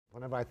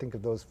Whenever I think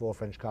of those four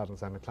French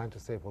cardinals, I'm inclined to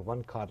say what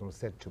one cardinal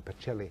said to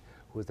Pacelli,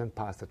 who was then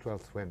passed the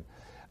 12th when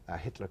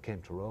Hitler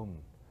came to Rome,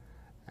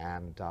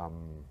 and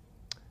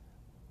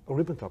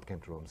Ribbentrop came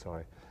to Rome,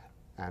 sorry,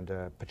 and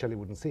Pacelli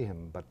wouldn't see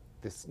him, but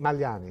this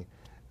Maglione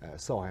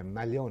saw him,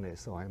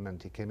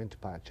 and he came into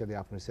Pacelli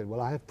after and he said,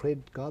 well, I have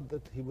prayed God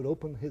that he would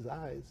open his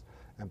eyes.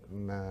 And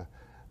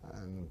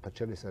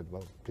Pacelli said,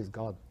 well, please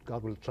God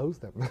will close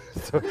them.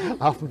 So I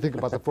often think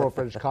about the four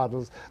French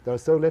cardinals. They're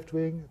so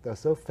left-wing, they're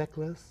so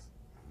feckless,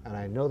 and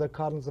I know they're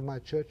cardinals of my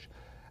church,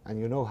 and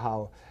you know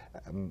how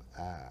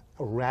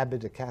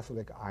rabid a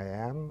Catholic I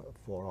am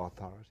for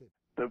authority.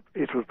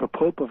 It was the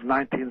Pope of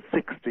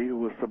 1960 who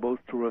was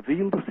supposed to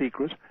reveal the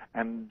secret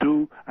and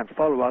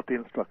follow out the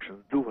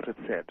instructions, do what it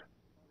said.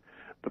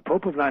 The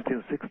Pope of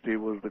 1960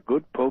 was the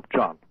good Pope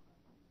John,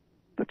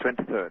 the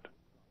 23rd.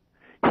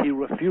 He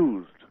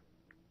refused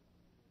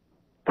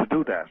to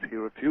do that. He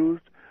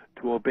refused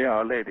to obey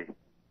Our Lady.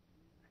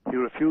 He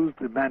refused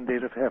the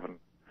mandate of heaven.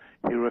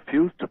 He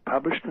refused to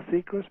publish the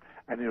secret,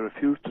 and he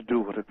refused to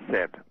do what it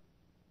said.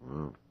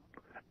 Mm.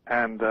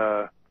 And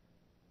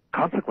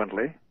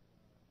consequently,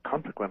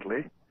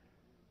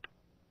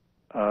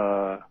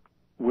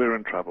 we're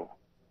in trouble.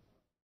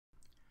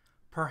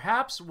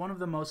 Perhaps one of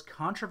the most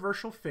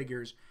controversial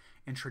figures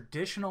in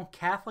traditional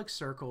Catholic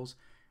circles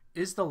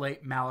is the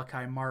late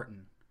Malachi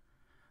Martin.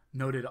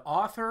 Noted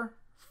author,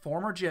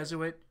 former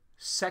Jesuit,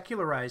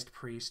 secularized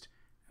priest,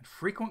 and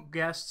frequent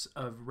guests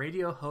of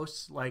radio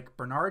hosts like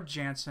Bernard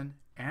Jansen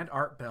and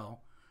Art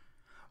Bell,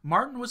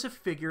 Martin was a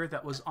figure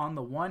that was on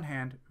the one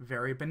hand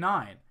very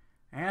benign,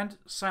 and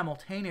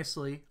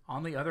simultaneously,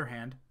 on the other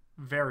hand,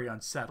 very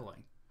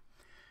unsettling.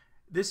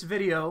 This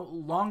video,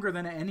 longer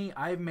than any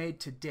I've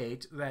made to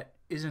date that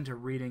isn't a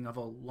reading of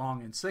a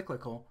long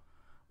encyclical,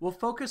 will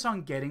focus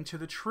on getting to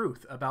the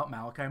truth about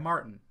Malachi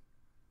Martin.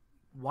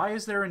 Why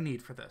is there a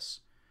need for this?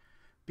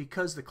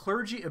 Because the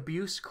clergy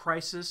abuse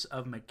crisis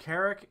of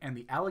McCarrick and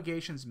the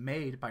allegations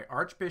made by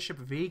Archbishop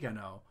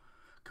Vigano,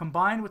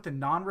 combined with the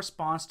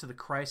non-response to the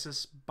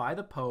crisis by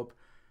the Pope,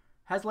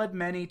 has led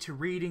many to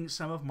reading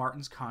some of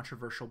Martin's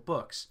controversial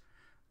books,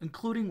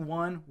 including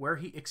one where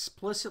he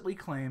explicitly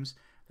claims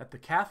that the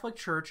Catholic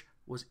Church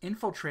was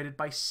infiltrated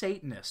by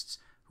Satanists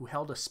who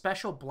held a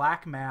special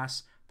black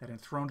mass that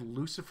enthroned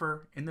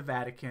Lucifer in the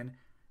Vatican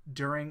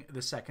during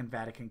the Second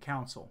Vatican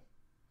Council.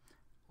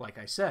 Like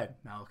I said,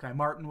 Malachi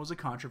Martin was a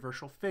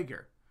controversial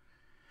figure.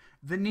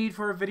 The need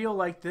for a video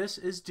like this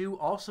is due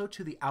also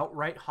to the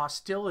outright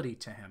hostility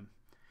to him.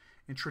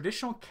 In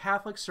traditional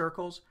Catholic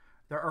circles,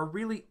 there are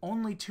really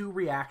only two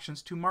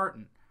reactions to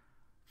Martin.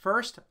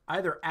 First,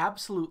 either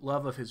absolute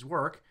love of his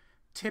work,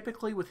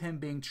 typically with him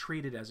being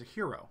treated as a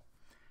hero.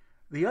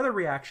 The other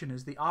reaction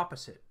is the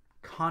opposite,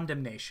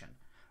 condemnation,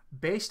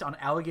 based on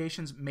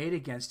allegations made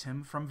against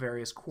him from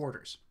various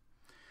quarters.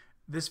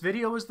 This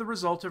video is the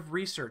result of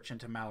research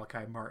into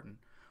Malachi Martin,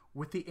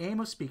 with the aim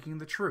of speaking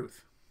the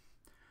truth.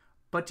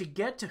 But to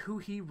get to who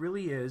he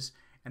really is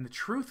and the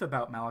truth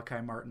about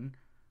Malachi Martin,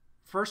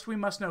 first we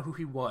must know who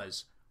he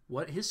was,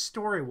 what his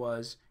story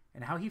was,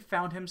 and how he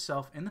found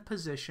himself in the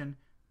position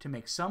to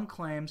make some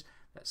claims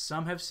that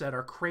some have said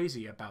are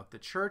crazy about the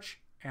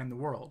church and the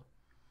world.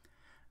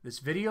 This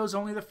video is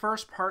only the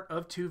first part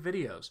of two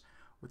videos,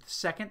 with the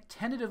second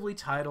tentatively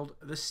titled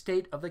The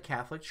State of the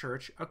Catholic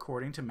Church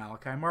According to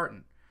Malachi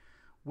Martin,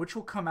 which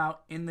will come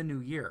out in the new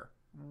year,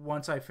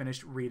 once I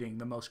finished reading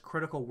the most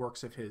critical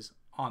works of his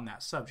on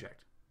that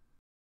subject.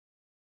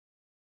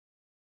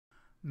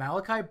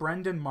 Malachi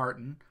Brendan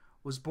Martin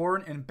was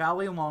born in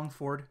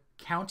Ballylongford,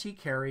 County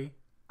Kerry,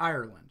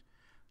 Ireland,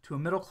 to a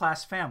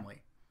middle-class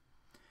family.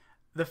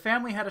 The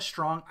family had a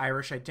strong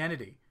Irish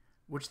identity,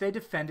 which they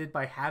defended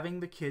by having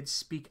the kids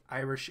speak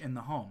Irish in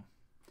the home.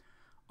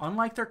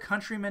 Unlike their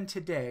countrymen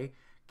today,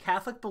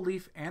 Catholic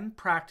belief and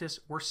practice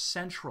were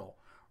central,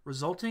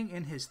 resulting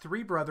in his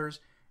three brothers,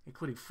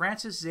 including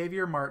Francis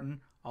Xavier Martin,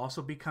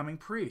 also becoming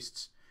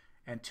priests,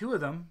 and two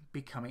of them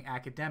becoming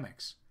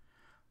academics.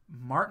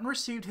 Martin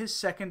received his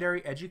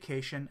secondary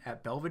education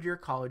at Belvedere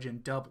College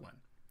in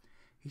Dublin.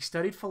 He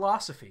studied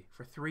philosophy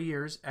for 3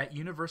 years at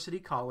University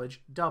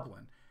College,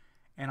 Dublin,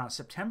 and on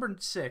September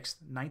 6,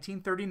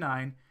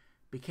 1939,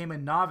 became a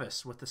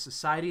novice with the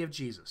Society of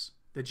Jesus,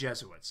 the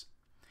Jesuits.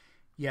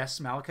 Yes,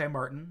 Malachi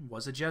Martin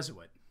was a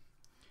Jesuit.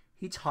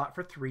 He taught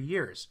for 3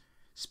 years,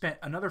 spent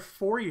another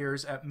 4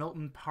 years at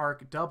Milton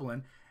Park,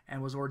 Dublin,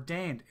 and was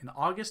ordained in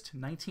August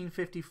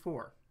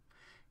 1954.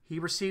 He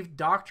received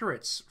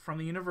doctorates from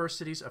the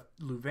universities of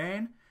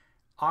Louvain,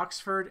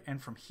 Oxford, and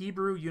from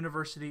Hebrew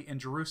University in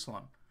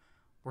Jerusalem,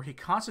 where he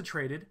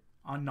concentrated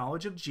on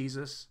knowledge of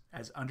Jesus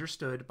as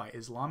understood by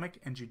Islamic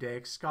and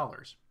Judaic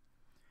scholars.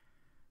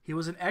 He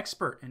was an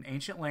expert in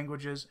ancient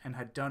languages and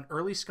had done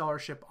early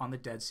scholarship on the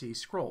Dead Sea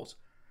Scrolls,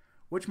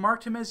 which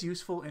marked him as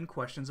useful in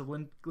questions of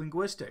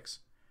linguistics,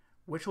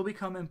 which will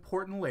become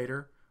important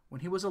later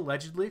when he was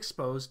allegedly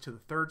exposed to the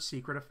third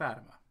secret of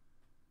Fatima.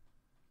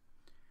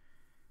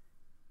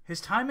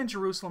 His time in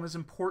Jerusalem is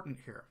important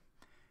here.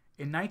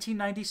 In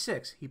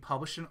 1996, he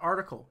published an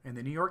article in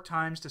the New York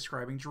Times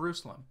describing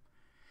Jerusalem.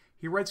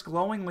 He writes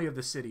glowingly of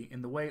the city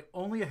in the way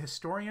only a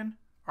historian,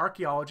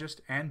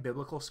 archaeologist, and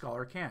biblical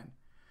scholar can.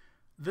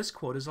 This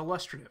quote is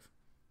illustrative.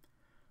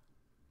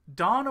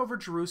 Dawn over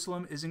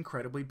Jerusalem is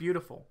incredibly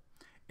beautiful.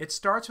 It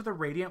starts with a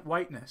radiant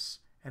whiteness,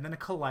 and then a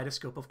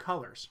kaleidoscope of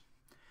colors.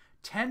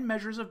 10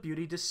 measures of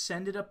beauty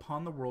descended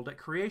upon the world at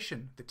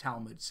creation, the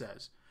Talmud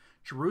says.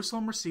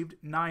 Jerusalem received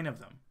 9 of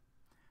them.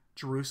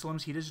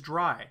 Jerusalem's heat is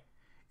dry,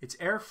 its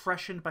air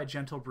freshened by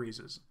gentle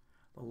breezes.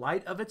 The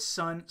light of its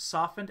sun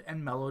softened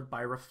and mellowed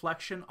by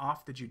reflection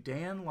off the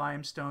Judean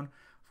limestone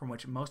from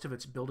which most of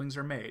its buildings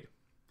are made.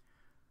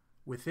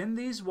 Within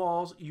these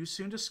walls, you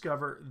soon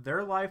discover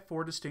there lie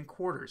 4 distinct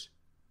quarters: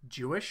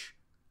 Jewish,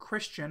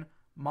 Christian,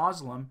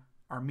 Muslim,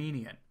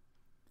 Armenian.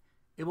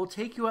 It will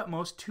take you at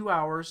most 2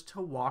 hours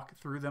to walk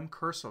through them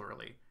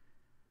cursorily.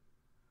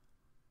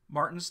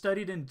 Martin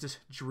studied in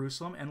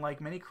Jerusalem, and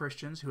like many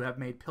Christians who have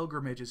made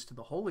pilgrimages to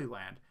the Holy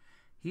Land,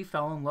 he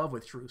fell in love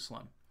with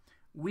Jerusalem.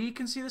 We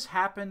can see this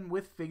happen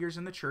with figures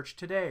in the church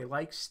today,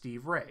 like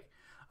Steve Ray,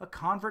 a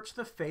convert to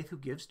the faith who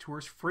gives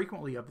tours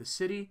frequently of the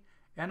city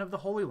and of the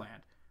Holy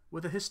Land,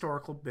 with a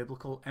historical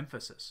biblical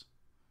emphasis.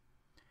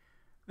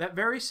 That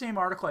very same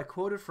article I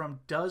quoted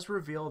from does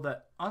reveal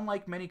that,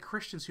 unlike many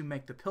Christians who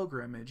make the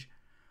pilgrimage,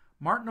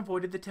 Martin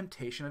avoided the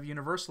temptation of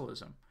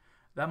universalism.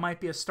 That might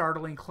be a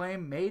startling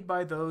claim made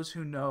by those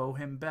who know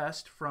him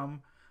best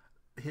from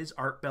his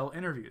Art Bell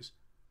interviews,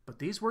 but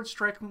these words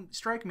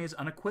strike me as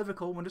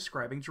unequivocal when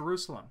describing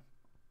Jerusalem.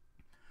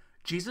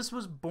 Jesus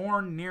was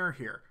born near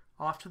here,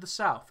 off to the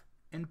south,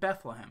 in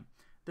Bethlehem,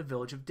 the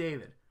village of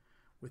David.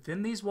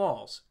 Within these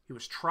walls, he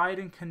was tried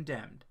and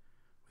condemned.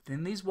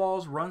 Within these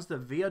walls runs the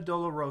Via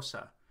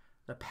Dolorosa,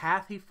 the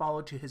path he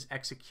followed to his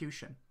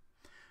execution.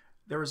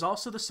 There is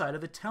also the site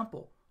of the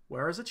temple,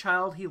 where as a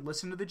child he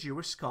listened to the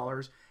Jewish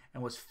scholars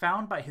and was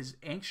found by his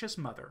anxious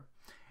mother.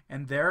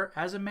 And there,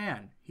 as a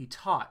man, he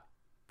taught,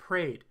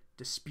 prayed,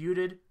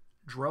 disputed,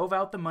 drove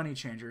out the money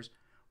changers,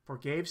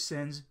 forgave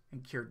sins,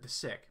 and cured the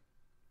sick.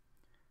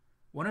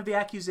 One of the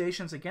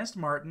accusations against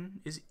Martin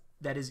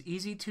that is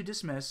easy to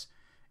dismiss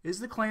is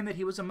the claim that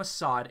he was a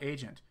Mossad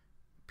agent.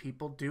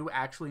 People do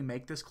actually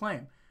make this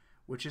claim,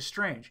 which is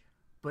strange,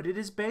 but it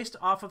is based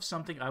off of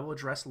something I will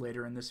address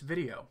later in this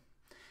video.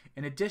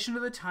 In addition to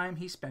the time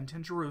he spent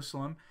in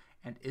Jerusalem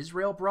and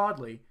Israel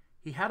broadly,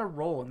 he had a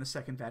role in the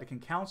Second Vatican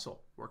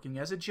Council, working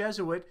as a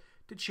Jesuit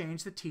to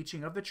change the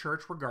teaching of the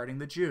Church regarding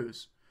the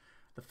Jews.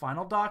 The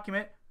final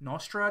document,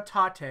 Nostra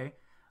Aetate,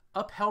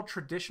 upheld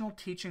traditional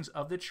teachings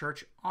of the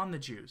Church on the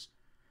Jews,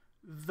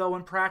 though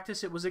in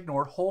practice it was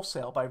ignored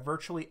wholesale by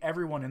virtually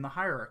everyone in the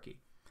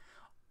hierarchy.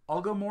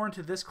 I'll go more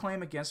into this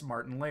claim against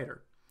Martin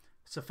later.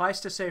 Suffice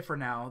to say for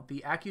now,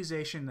 the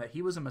accusation that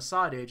he was a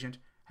Mossad agent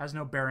has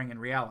no bearing in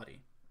reality.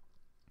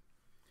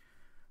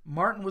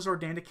 Martin was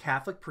ordained a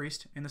Catholic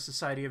priest in the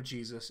Society of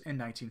Jesus in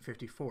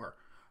 1954,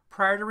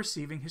 prior to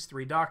receiving his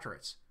 3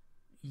 doctorates.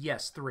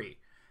 Yes, 3.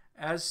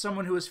 As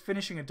someone who is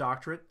finishing a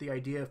doctorate, the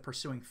idea of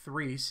pursuing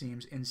 3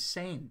 seems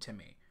insane to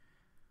me.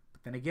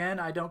 But then again,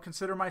 I don't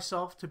consider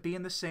myself to be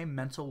in the same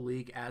mental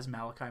league as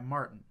Malachi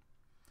Martin.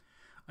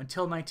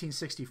 Until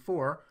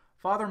 1964,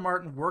 Father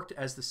Martin worked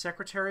as the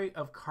secretary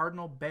of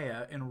Cardinal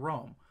Bea in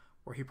Rome,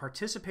 where he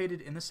participated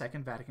in the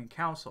Second Vatican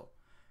Council.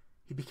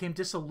 He became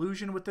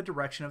disillusioned with the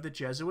direction of the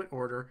Jesuit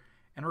order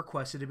and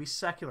requested to be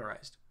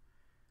secularized.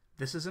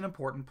 This is an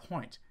important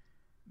point.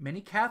 Many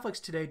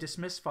Catholics today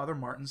dismiss Father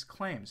Martin's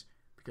claims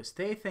because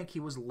they think he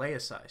was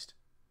laicized,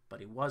 but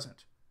he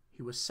wasn't.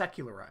 He was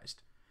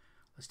secularized.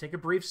 Let's take a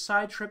brief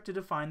side trip to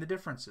define the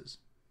differences.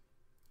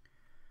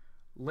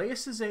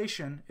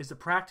 Laicization is the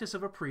practice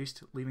of a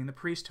priest leaving the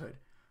priesthood,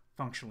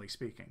 functionally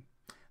speaking.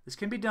 This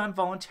can be done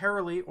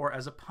voluntarily or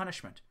as a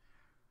punishment.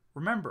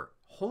 Remember,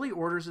 Holy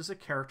Orders is a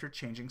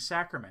character-changing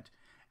sacrament,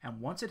 and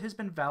once it has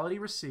been validly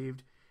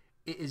received,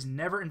 it is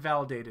never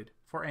invalidated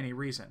for any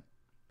reason.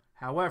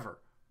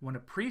 However, when a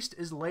priest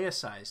is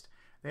laicized,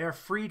 they are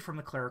freed from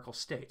the clerical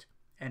state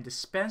and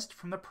dispensed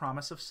from the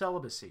promise of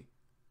celibacy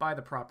by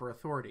the proper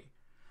authority,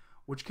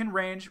 which can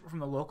range from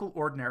the local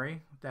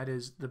ordinary, that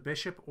is, the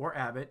bishop or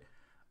abbot,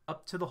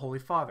 up to the Holy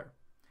Father.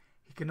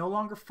 He can no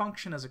longer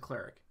function as a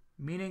cleric,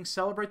 meaning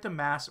celebrate the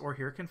Mass or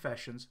hear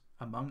confessions,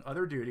 among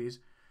other duties,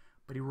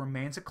 but he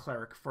remains a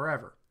cleric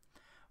forever.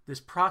 This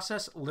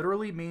process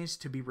literally means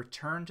to be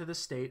returned to the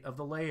state of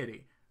the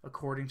laity,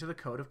 according to the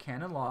Code of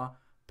Canon Law,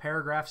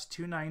 paragraphs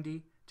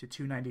 290 to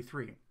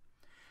 293.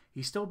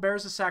 He still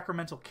bears the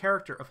sacramental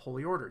character of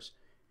holy orders.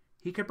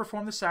 He can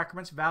perform the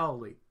sacraments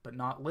validly, but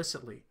not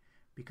licitly,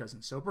 because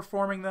in so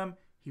performing them,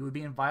 he would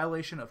be in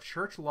violation of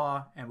church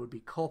law and would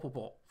be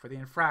culpable for the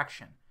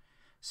infraction,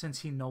 since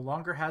he no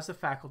longer has the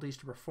faculties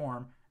to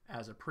perform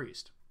as a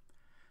priest.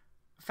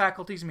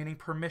 Faculties meaning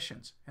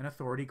permissions and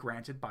authority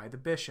granted by the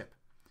bishop.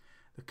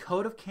 The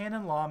Code of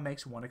Canon Law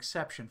makes one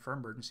exception for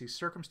emergency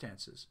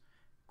circumstances.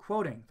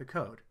 Quoting the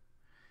code,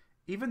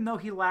 "Even though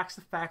he lacks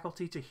the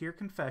faculty to hear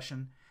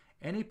confession,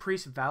 any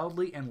priest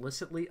validly and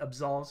licitly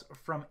absolves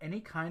from any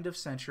kind of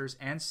censures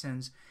and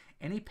sins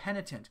any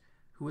penitent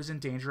who is in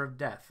danger of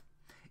death,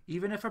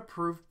 even if a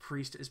proved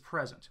priest is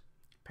present."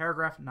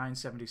 paragraph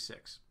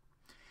 976.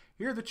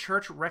 Here the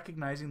church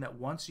recognizing that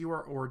once you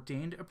are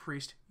ordained a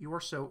priest, you are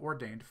so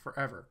ordained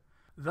forever.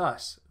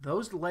 Thus,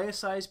 those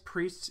laicized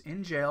priests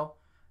in jail,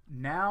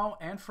 now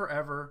and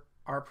forever,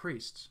 are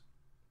priests.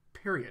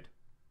 Period.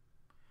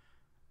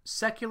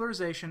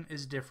 Secularization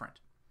is different.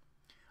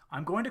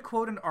 I'm going to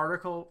quote an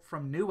article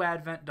from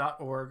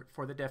newadvent.org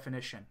for the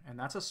definition, and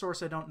that's a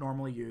source I don't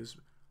normally use,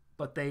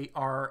 but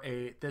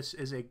this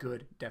is a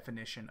good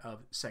definition of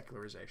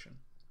secularization.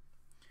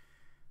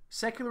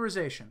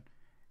 Secularization,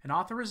 an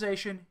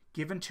authorization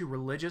given to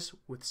religious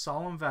with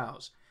solemn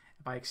vows,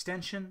 and by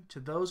extension to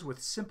those with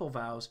simple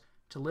vows,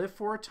 to live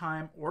for a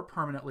time or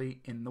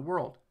permanently in the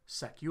world,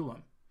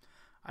 seculum,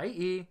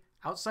 i.e.,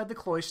 outside the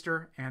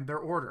cloister and their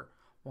order,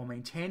 while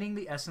maintaining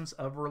the essence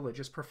of a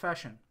religious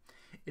profession.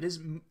 It is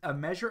a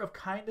measure of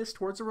kindness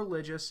towards the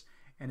religious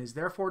and is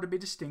therefore to be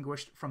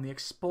distinguished from the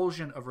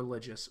expulsion of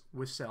religious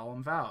with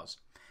solemn vows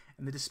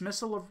and the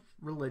dismissal of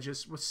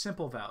religious with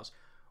simple vows,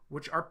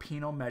 which are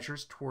penal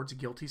measures towards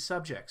guilty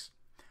subjects.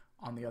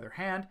 On the other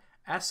hand,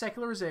 as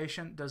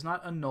secularization does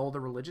not annul the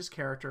religious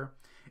character,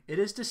 it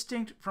is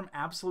distinct from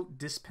absolute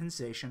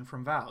dispensation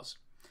from vows.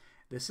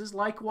 This is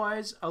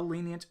likewise a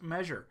lenient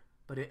measure,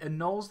 but it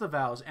annuls the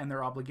vows and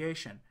their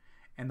obligation,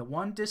 and the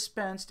one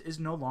dispensed is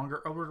no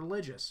longer a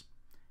religious.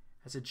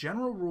 As a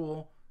general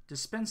rule,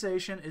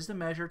 dispensation is the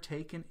measure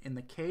taken in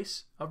the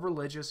case of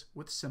religious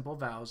with simple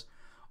vows,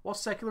 while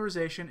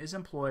secularization is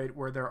employed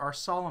where there are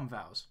solemn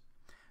vows.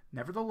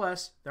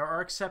 Nevertheless, there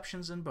are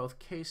exceptions in both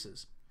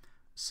cases.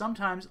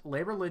 Sometimes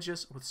lay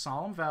religious with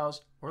solemn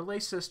vows or lay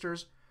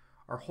sisters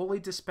are wholly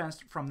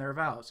dispensed from their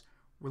vows,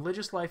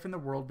 religious life in the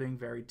world being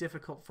very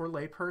difficult for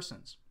lay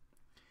persons.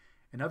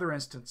 In other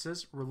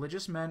instances,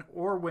 religious men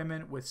or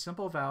women with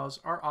simple vows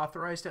are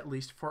authorized at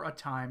least for a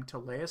time to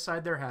lay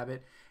aside their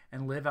habit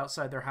and live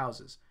outside their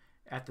houses,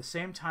 at the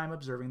same time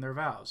observing their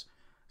vows.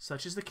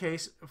 Such is the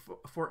case,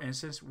 for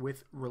instance,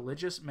 with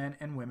religious men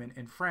and women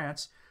in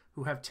France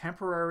who have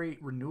temporary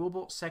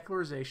renewable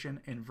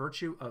secularization in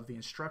virtue of the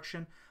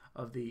instruction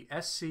of the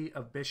SC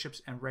of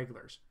Bishops and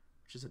Regulars,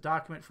 which is a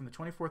document from the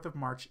 24th of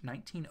March,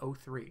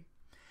 1903.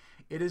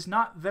 It is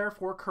not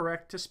therefore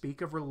correct to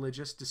speak of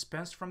religious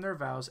dispensed from their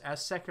vows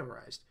as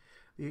secularized.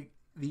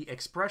 The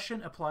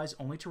expression applies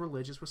only to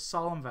religious with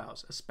solemn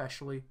vows,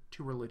 especially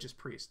to religious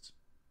priests.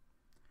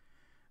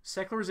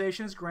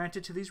 Secularization is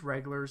granted to these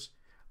regulars,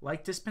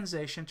 like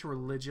dispensation to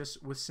religious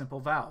with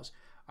simple vows,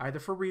 either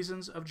for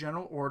reasons of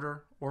general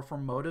order or for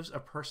motives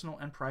of personal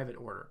and private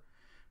order.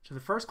 To the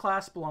first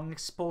class belong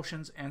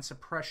expulsions and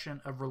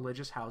suppression of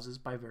religious houses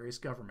by various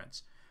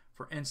governments.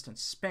 For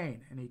instance,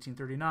 Spain in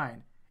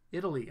 1839,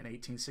 Italy in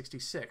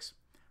 1866,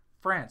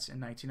 France in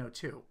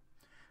 1902.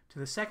 To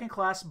the second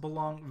class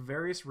belong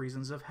various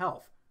reasons of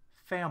health,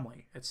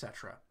 family,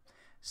 etc.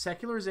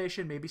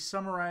 Secularization may be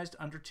summarized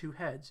under two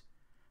heads: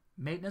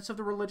 maintenance of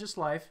the religious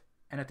life,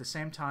 and at the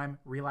same time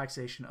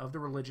relaxation of the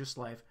religious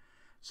life,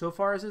 so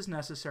far as is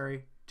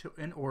necessary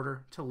in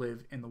order to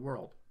live in the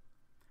world.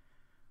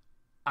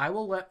 I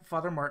will let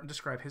Father Martin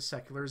describe his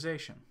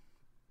secularization.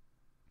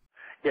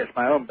 Yes,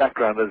 my own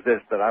background is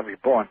this, that I was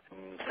born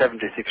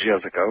 76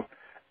 years ago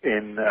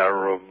in a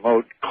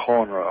remote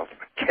corner of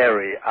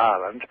Kerry,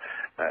 Ireland,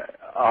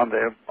 on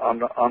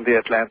the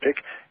Atlantic,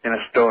 in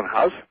a stone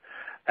house.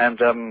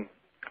 And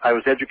I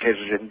was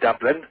educated in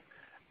Dublin,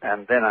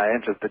 and then I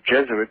entered the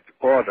Jesuit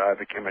order. I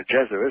became a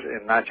Jesuit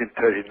in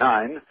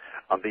 1939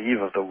 on the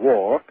eve of the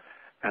war,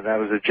 and I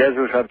was a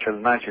Jesuit until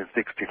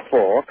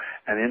 1964.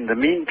 And in the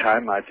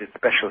meantime, I did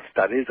special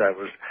studies. I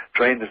was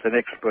trained as an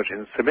expert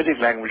in Semitic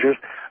languages,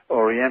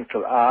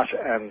 Oriental art,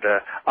 and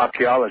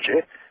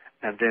archaeology,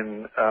 and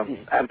in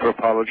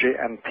anthropology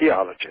and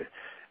theology,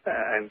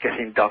 and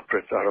getting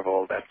doctorates out of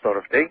all that sort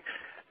of thing.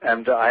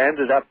 And I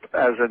ended up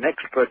as an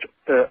expert,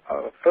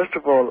 first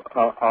of all,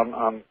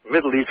 on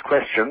Middle East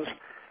questions,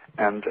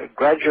 and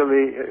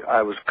gradually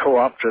I was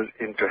co-opted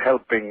into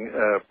helping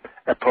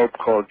a pope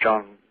called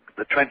John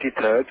the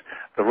 23rd,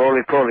 the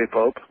roly-poly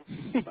pope,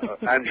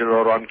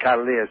 Angelo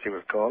Roncalli, as he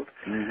was called,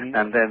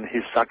 and then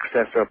his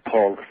successor,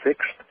 Paul VI,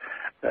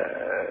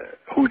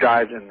 who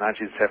died in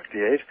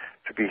 1978,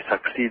 to be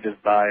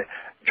succeeded by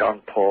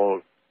John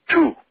Paul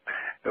II,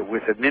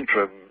 with an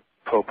interim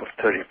pope of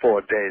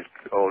 34 days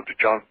old,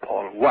 John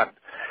Paul I.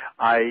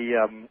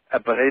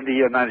 But in the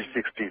year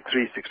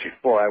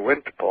 1963-64, I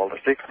went to Paul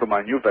VI, whom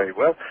I knew very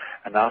well,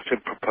 and asked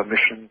him for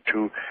permission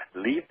to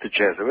leave the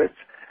Jesuits,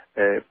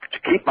 to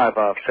keep my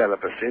vow of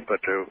celibacy,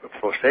 but to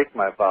forsake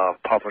my vow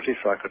of poverty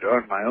so I could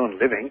earn my own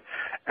living,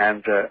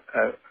 and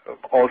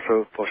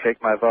also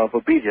forsake my vow of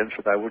obedience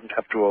so that I wouldn't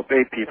have to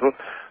obey people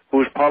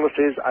whose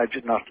policies I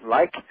did not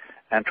like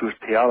and whose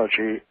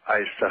theology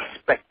I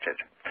suspected.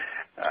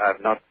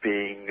 Not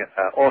being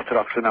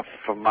orthodox enough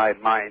for my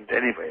mind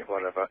anyway,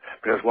 whatever,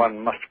 because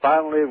one must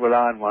finally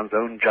rely on one's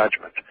own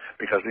judgment,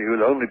 because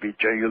you'll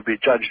be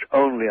judged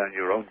only on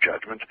your own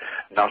judgment,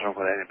 not on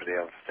what anybody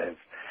else says.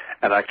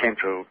 And I came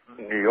to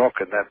New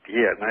York in that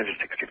year,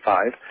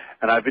 1965,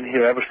 and I've been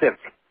here ever since,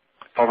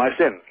 for my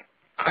sins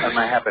and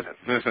my happiness.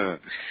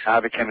 I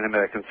became an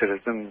American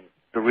citizen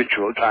the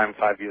ritual time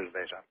 5 years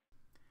later.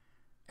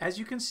 As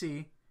you can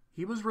see,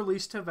 he was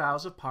released to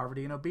vows of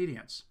poverty and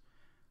obedience.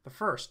 The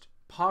first,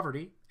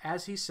 poverty,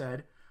 as he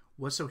said,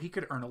 was so he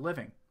could earn a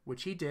living,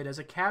 which he did as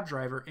a cab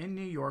driver in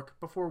New York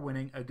before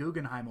winning a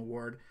Guggenheim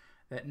Award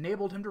that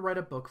enabled him to write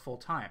a book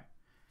full-time.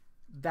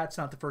 That's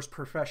not the first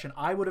profession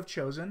I would have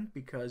chosen,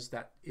 because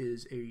that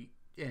is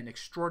an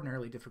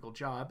extraordinarily difficult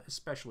job,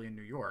 especially in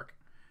New York.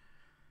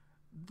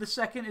 The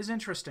second is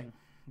interesting.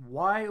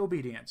 Why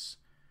obedience?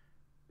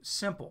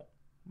 Simple.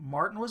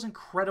 Martin was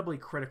incredibly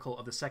critical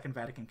of the Second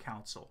Vatican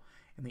Council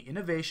and the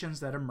innovations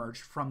that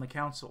emerged from the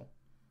council.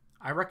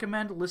 I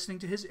recommend listening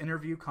to his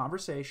interview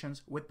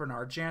conversations with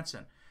Bernard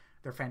Jansen.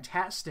 They're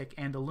fantastic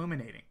and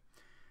illuminating,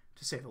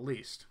 to say the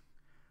least.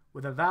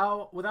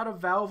 Without a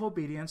vow of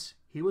obedience,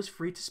 he was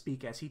free to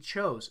speak as he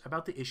chose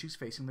about the issues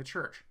facing the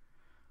church.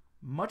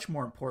 Much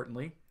more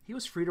importantly, he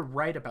was free to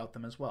write about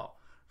them as well,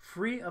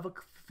 free of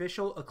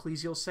official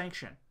ecclesial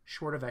sanction,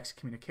 short of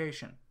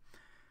excommunication.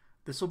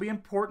 This will be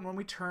important when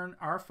we turn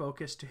our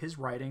focus to his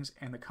writings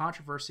and the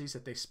controversies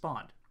that they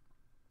spawned.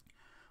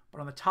 But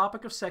on the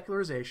topic of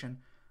secularization,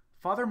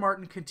 Father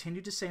Martin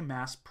continued to say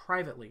Mass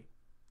privately,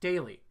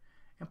 daily,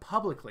 and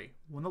publicly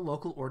when the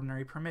local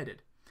ordinary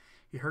permitted.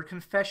 He heard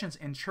confessions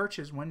in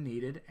churches when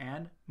needed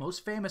and,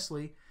 most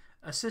famously,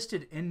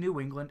 assisted in New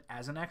England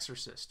as an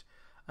exorcist,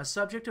 a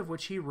subject of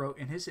which he wrote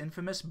in his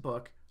infamous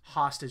book,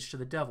 Hostage to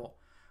the Devil,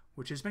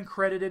 which has been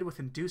credited with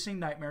inducing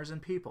nightmares in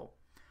people.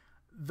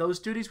 Those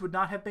duties would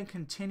not have been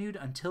continued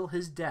until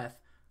his death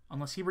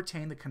unless he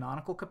retained the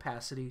canonical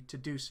capacity to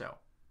do so.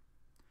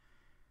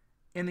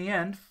 In the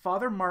end,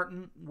 Father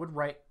Martin would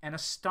write an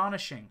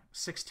astonishing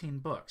 16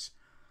 books,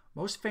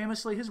 most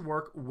famously his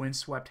work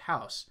Windswept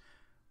House,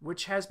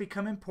 which has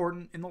become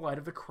important in the light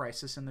of the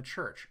crisis in the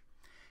church.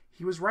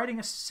 He was writing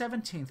a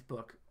 17th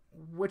book,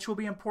 which will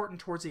be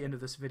important towards the end of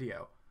this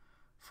video.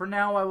 For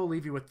now, I will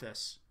leave you with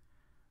this.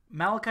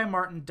 Malachi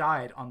Martin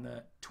died on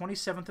the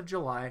 27th of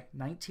July,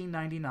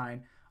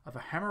 1999, of a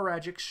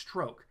hemorrhagic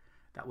stroke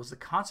that was the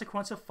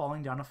consequence of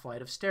falling down a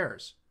flight of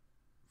stairs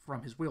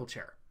from his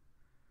wheelchair.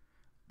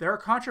 There are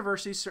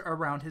controversies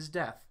around his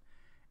death,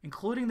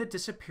 including the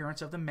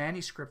disappearance of the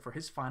manuscript for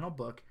his final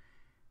book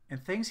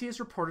and things he is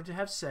reported to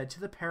have said to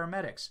the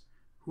paramedics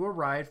who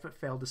arrived but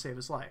failed to save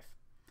his life.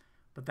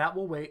 But that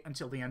will wait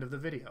until the end of the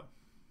video.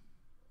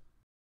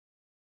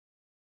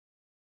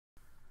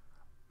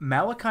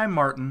 Malachi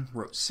Martin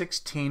wrote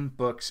 16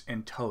 books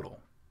in total,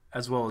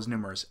 as well as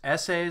numerous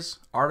essays,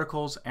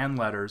 articles, and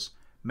letters,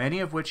 many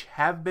of which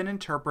have been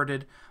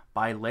interpreted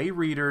by lay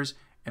readers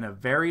in a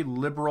very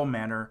liberal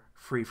manner,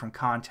 free from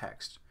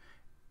context.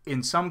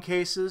 In some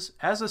cases,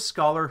 as a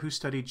scholar who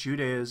studied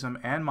Judaism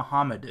and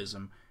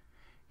Mohammedism,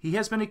 he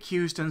has been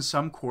accused in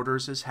some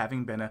quarters as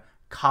having been a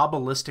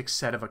Kabbalistic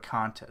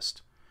sedevacantist,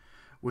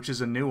 which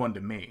is a new one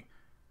to me,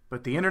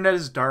 but the internet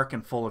is dark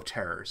and full of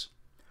terrors.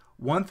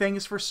 One thing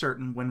is for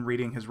certain when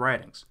reading his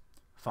writings.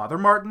 Father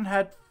Martin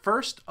had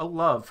first a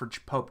love for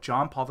Pope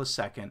John Paul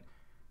II,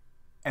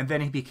 and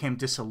then he became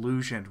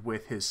disillusioned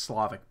with his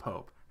Slavic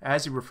Pope,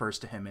 as he refers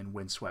to him in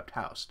Windswept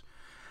House,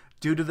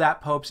 due to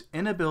that Pope's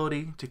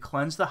inability to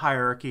cleanse the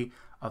hierarchy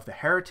of the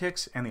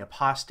heretics and the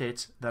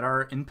apostates that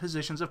are in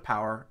positions of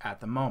power at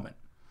the moment.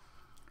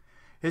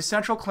 His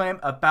central claim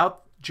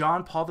about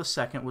John Paul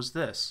II was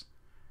this: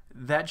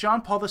 that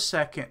John Paul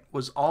II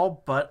was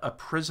all but a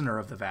prisoner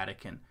of the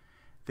Vatican,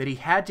 that he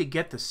had to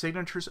get the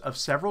signatures of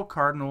several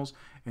cardinals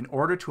in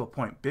order to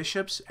appoint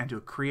bishops and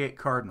to create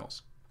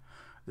cardinals.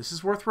 This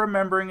is worth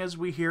remembering as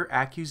we hear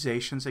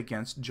accusations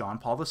against John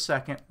Paul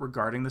II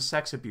regarding the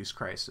sex abuse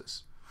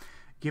crisis,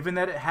 given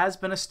that it has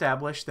been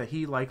established that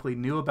he likely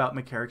knew about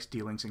McCarrick's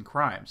dealings and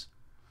crimes.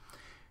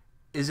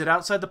 Is it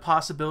outside the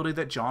possibility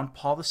that John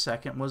Paul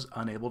II was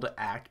unable to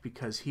act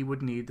because he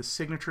would need the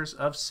signatures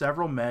of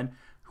several men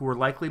who were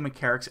likely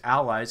McCarrick's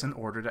allies in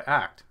order to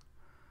act?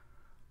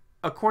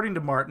 According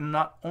to Martin,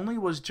 not only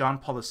was John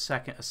Paul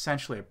II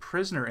essentially a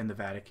prisoner in the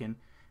Vatican,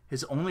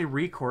 his only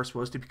recourse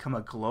was to become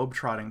a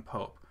globe-trotting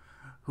pope,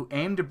 who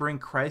aimed to bring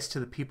Christ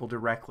to the people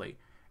directly,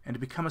 and to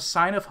become a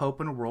sign of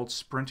hope in a world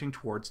sprinting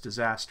towards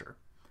disaster.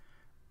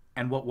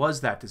 And what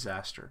was that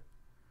disaster?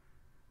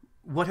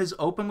 What has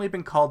openly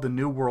been called the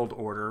New World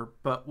Order,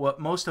 but what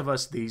most of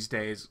us these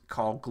days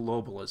call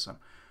globalism,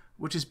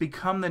 which has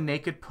become the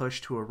naked push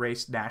to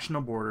erase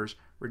national borders,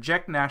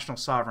 reject national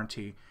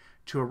sovereignty,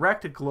 to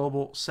erect a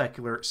global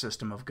secular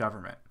system of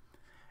government.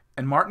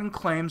 And Martin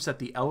claims that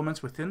the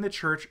elements within the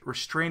church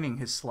restraining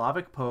his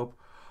Slavic pope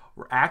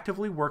were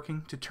actively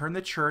working to turn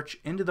the church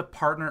into the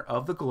partner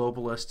of the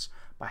globalists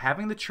by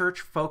having the church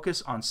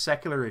focus on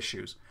secular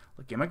issues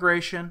like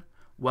immigration,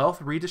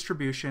 wealth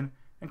redistribution,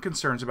 and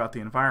concerns about the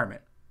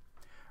environment.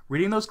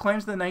 Reading those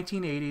claims in the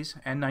 1980s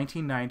and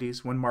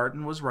 1990s when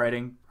Martin was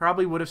writing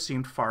probably would have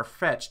seemed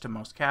far-fetched to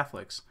most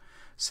Catholics,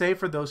 save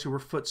for those who were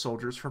foot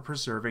soldiers for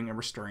preserving and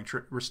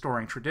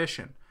restoring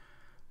tradition.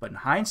 But in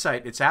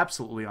hindsight, it's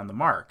absolutely on the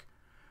mark.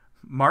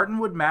 Martin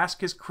would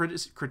mask his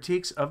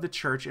critiques of the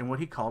church in what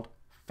he called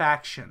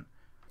faction.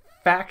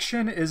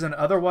 Faction is an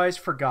otherwise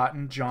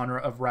forgotten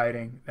genre of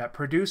writing that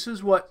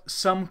produces what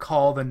some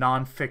call the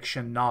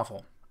non-fiction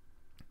novel.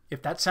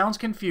 If that sounds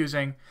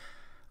confusing,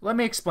 let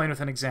me explain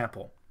with an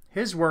example.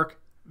 His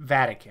work,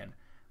 Vatican,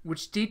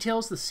 which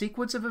details the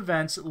sequence of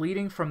events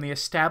leading from the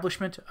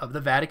establishment of the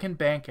Vatican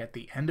Bank at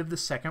the end of the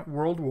Second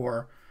World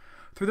War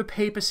through the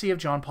papacy of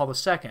John Paul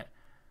II,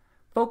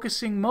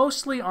 focusing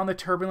mostly on the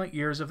turbulent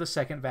years of the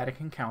Second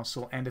Vatican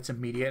Council and its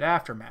immediate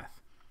aftermath.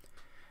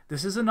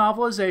 This is a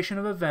novelization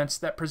of events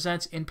that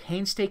presents in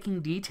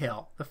painstaking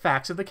detail the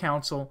facts of the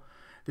council,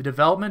 the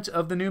development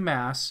of the new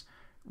Mass,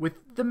 with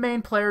the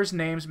main players'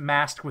 names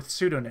masked with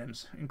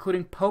pseudonyms,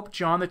 including Pope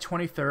John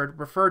XXIII,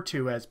 referred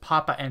to as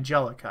Papa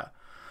Angelica,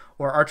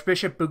 or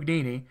Archbishop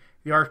Bugnini,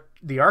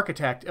 the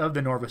architect of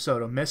the Novus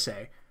Ordo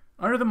Missae,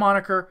 under the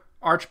moniker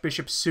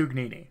Archbishop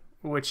Sugnini,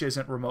 which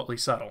isn't remotely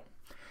subtle.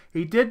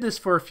 He did this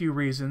for a few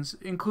reasons,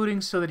 including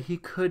so that he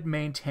could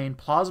maintain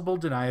plausible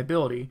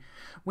deniability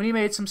when he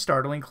made some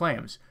startling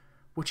claims,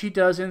 which he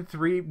does in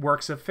 3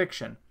 works of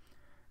fiction.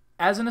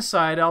 As an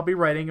aside, I'll be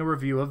writing a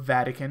review of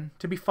Vatican,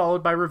 to be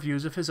followed by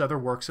reviews of his other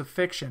works of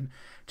fiction,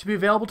 to be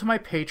available to my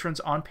patrons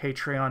on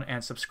Patreon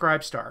and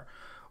Subscribestar,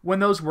 when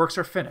those works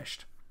are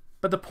finished.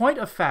 But the point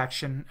of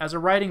Faction as a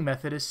writing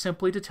method is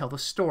simply to tell the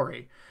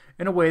story,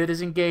 in a way that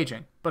is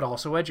engaging, but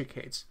also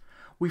educates.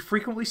 We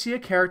frequently see a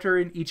character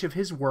in each of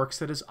his works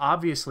that is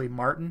obviously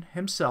Martin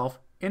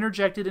himself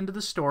interjected into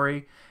the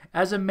story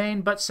as a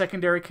main but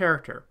secondary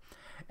character,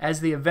 as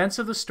the events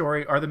of the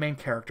story are the main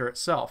character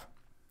itself.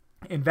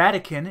 In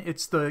Vatican,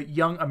 it's the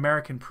young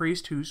American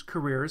priest whose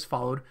career is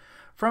followed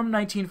from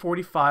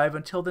 1945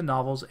 until the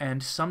novels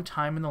end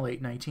sometime in the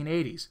late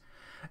 1980s,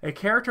 a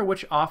character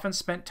which often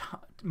spent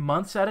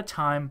months at a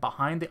time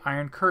behind the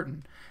Iron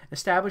Curtain,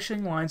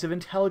 establishing lines of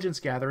intelligence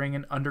gathering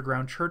and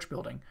underground church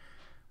building,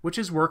 which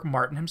is work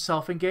Martin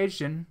himself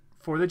engaged in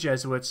for the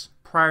Jesuits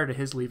prior to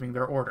his leaving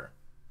their order.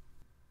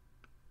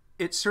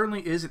 It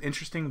certainly is an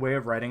interesting way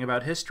of writing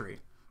about history.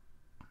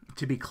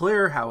 To be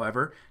clear,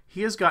 however,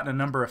 he has gotten a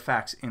number of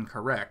facts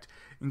incorrect,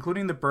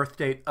 including the birth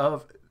date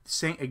of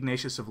St.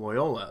 Ignatius of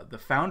Loyola, the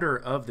founder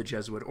of the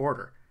Jesuit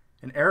order,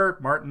 an error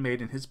Martin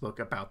made in his book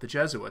about the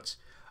Jesuits,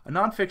 a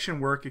nonfiction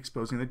work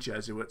exposing the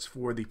Jesuits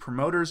for the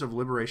promoters of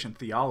liberation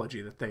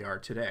theology that they are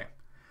today.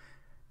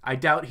 I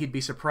doubt he'd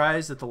be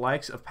surprised that the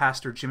likes of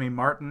Pastor Jimmy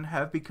Martin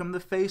have become the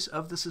face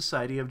of the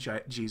Society of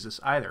Jesus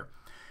either,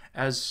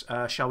 as,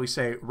 shall we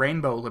say,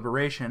 rainbow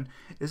liberation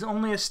is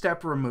only a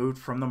step removed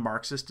from the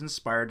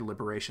Marxist-inspired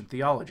liberation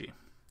theology.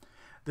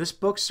 This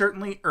book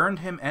certainly earned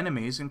him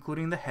enemies,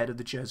 including the head of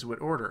the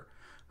Jesuit order,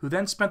 who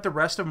then spent the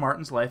rest of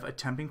Martin's life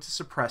attempting to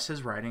suppress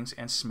his writings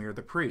and smear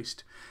the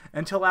priest,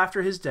 until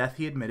after his death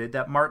he admitted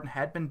that Martin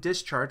had been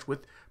discharged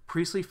with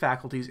priestly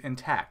faculties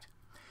intact,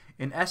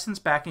 in essence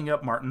backing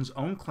up Martin's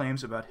own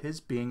claims about his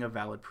being a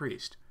valid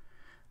priest.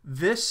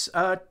 This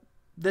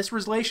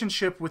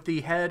relationship with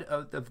the head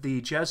of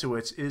the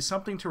Jesuits is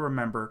something to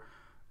remember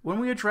when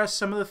we address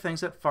some of the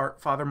things that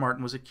Father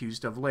Martin was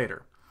accused of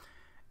later,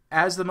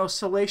 as the most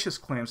salacious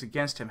claims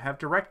against him have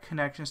direct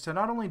connections to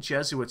not only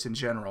Jesuits in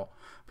general,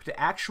 but to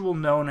actual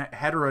known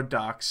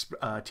heterodox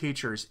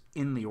teachers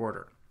in the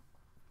order.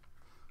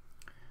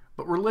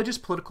 But religious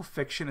political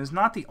fiction is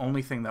not the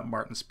only thing that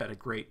Martin spent a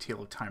great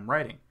deal of time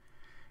writing.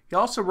 He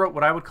also wrote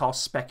what I would call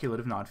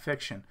speculative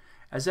nonfiction,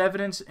 as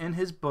evidenced in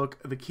his book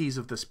The Keys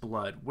of This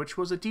Blood, which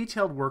was a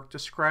detailed work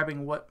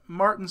describing what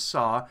Martin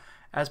saw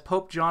as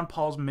Pope John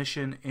Paul's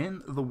mission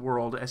in the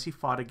world as he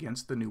fought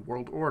against the New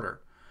World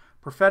Order.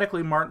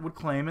 Prophetically, Martin would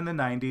claim in the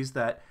 90s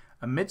that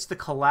amidst the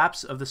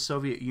collapse of the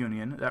Soviet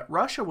Union, that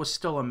Russia was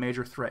still a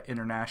major threat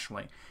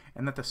internationally,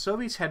 and that the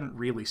Soviets hadn't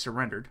really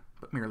surrendered,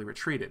 but merely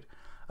retreated.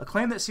 A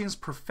claim that seems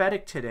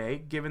prophetic today,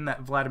 given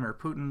that Vladimir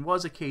Putin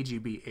was a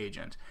KGB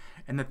agent,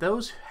 and that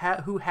those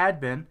who had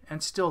been,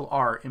 and still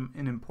are,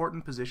 in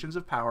important positions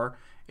of power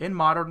in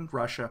modern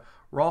Russia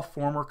were all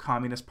former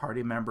Communist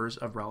Party members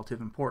of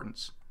relative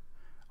importance.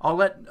 I'll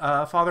let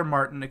Father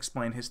Martin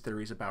explain his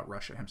theories about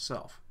Russia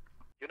himself.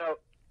 You know,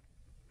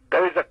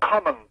 there is a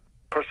common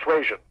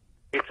persuasion,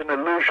 it's an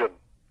illusion,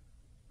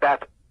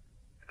 that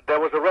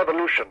there was a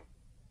revolution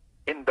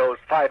in those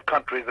 5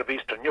 countries of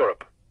Eastern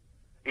Europe,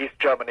 East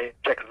Germany,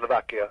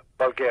 Czechoslovakia,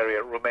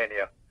 Bulgaria,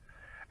 Romania,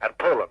 and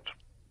Poland.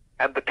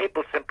 And the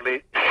people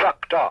simply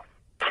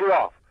threw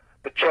off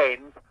the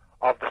chains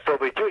of the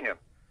Soviet Union.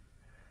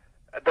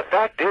 The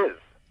fact is,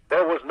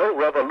 there was no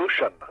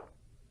revolution.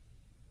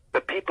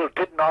 The people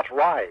did not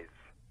rise.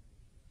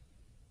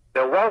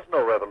 There was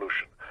no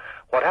revolution.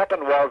 What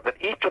happened was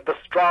that each of the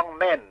strong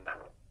men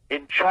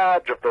in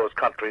charge of those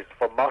countries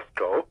from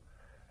Moscow,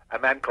 a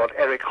man called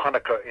Erich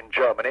Honecker in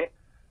Germany,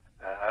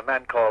 a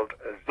man called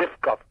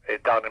Zivkov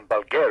down in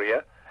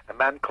Bulgaria, a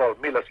man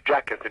called Milos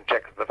Jakis in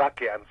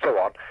Czechoslovakia, and so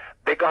on,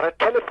 they got a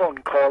telephone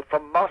call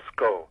from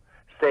Moscow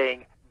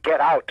saying,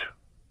 "Get out.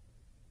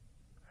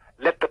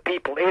 Let the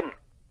people in."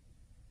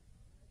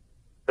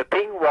 The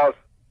thing was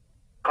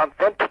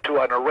consented to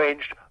and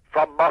arranged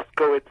from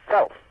Moscow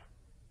itself.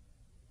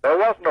 There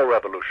was no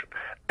revolution.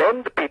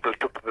 Then the people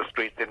took to the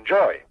streets in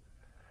joy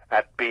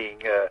at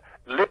being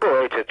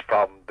liberated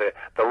from the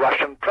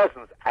Russian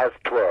presence, as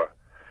 'twere.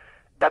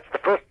 That's the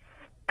first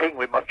thing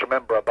we must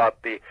remember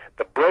about the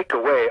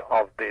breakaway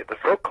of the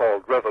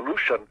so-called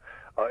revolution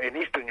in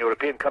Eastern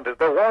European countries.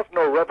 There was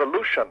no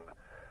revolution.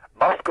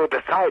 Moscow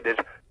decided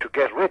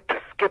to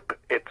skip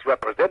its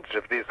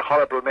representatives, these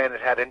horrible men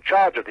it had in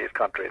charge of these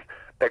countries.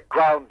 They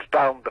ground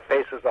down the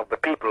faces of the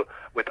people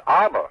with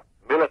armor,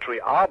 military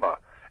armor,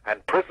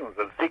 and prisons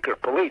and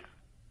secret police.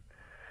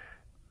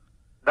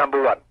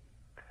 Number one.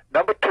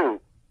 Number two,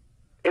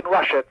 in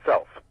Russia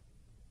itself,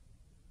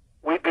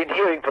 we've been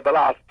hearing for the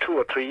last 2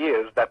 or 3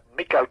 years that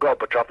Mikhail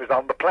Gorbachev is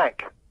on the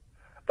plank,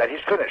 that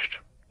he's finished,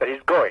 that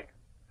he's going,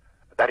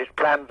 that his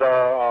plans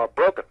are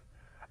broken,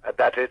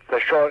 that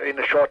in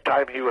a short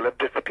time he will have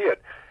disappeared.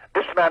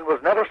 This man was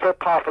never so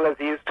powerful as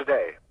he is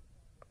today.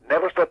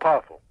 Never so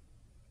powerful.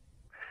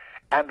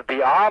 And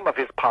the arm of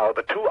his power,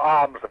 the two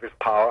arms of his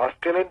power, are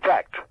still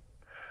intact.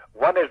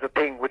 One is the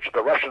thing which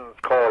the Russians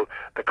call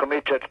the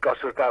Komitet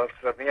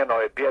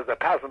Gosudarstvennoy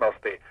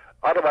Bezopasnosti,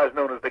 otherwise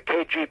known as the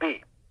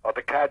KGB, or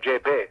the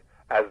KGB,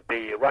 as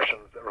the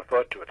Russians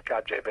refer to it,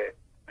 KGB.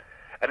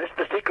 And it's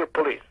the secret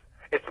police.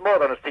 It's more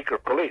than a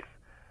secret police.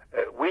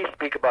 We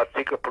speak about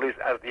secret police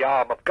as the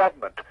arm of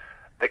government.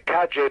 The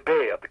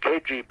KGB, or the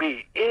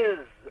KGB, is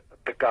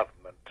the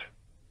government,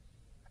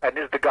 and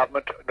is the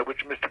government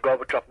which Mr.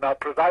 Gorbachev now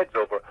presides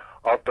over,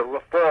 of the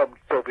reformed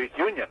Soviet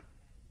Union.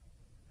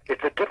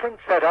 It's a different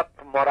setup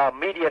from what our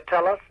media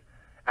tell us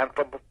and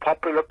from what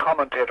popular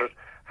commentators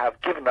have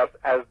given us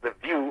as the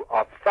view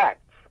of facts.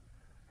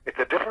 It's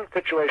a different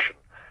situation.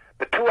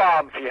 The two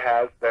arms he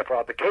has, therefore,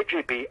 are the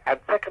KGB, and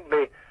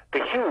secondly,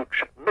 the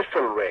huge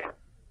missilery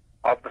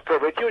of the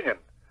Soviet Union.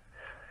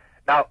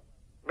 Now,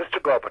 Mr.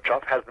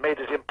 Gorbachev has made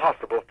it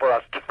impossible for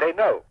us to say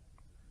no,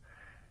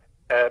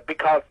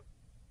 because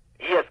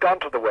he has gone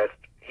to the West.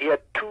 He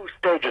had 2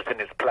 stages in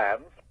his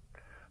plans.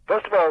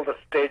 First of all, the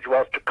stage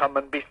was to come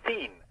and be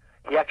seen.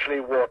 He actually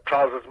wore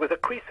trousers with a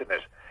crease in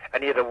it,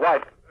 and he had a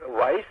wife,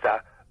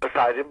 Raisa,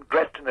 beside him,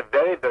 dressed in a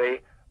very,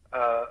 very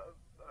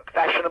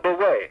fashionable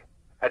way,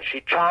 and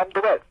she charmed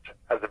the West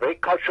as a very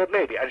cultured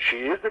lady, and she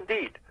is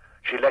indeed.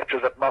 She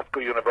lectures at Moscow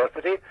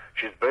University.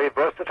 She's very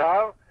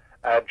versatile,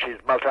 and she's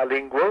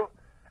multilingual,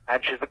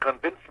 and she's a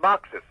convinced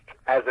Marxist,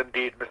 as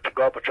indeed Mr.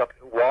 Gorbachev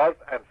was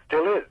and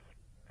still is.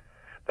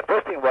 The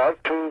first thing was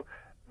to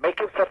make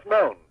himself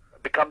known,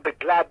 become the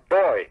glad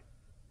boy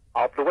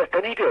of the West,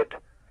 and he did.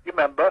 You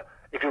remember,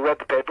 if you read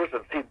the papers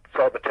and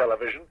saw the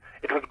television,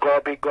 it was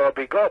Gorby,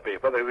 Gorby, Gorby,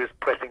 whether he was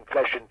pressing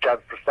flesh in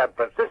San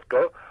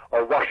Francisco,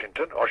 or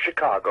Washington, or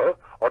Chicago,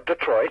 or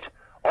Detroit,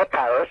 or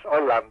Paris,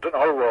 or London,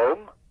 or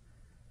Rome.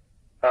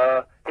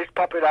 His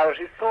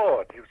popularity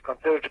soared. He was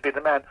considered to be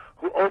the man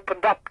who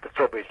opened up the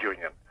Soviet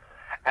Union.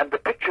 And the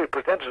picture he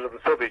presented of the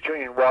Soviet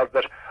Union was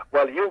that,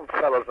 well, you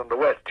fellows in the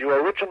West, you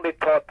originally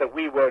thought that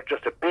we were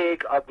just a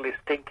big, ugly,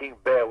 stinking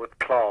bear with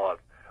claws,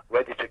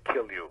 ready to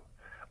kill you.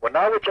 Well,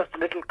 now we're just a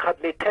little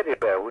cuddly teddy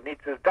bear who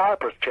needs his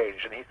diapers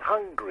changed, and he's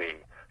hungry,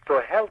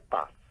 so help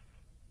us.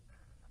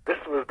 This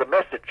was the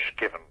message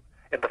given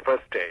in the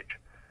first stage.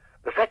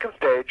 The second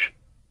stage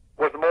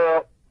was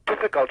more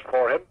difficult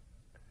for him,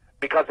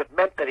 because it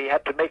meant that he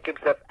had to make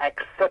himself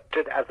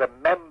accepted as a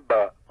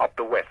member of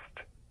the West,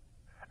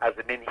 as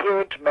an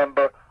inherent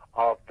member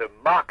of the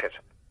market,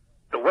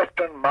 the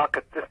Western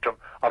market system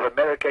of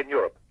America and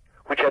Europe,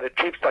 which had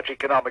achieved such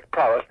economic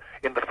prowess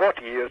in the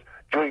 40 years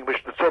during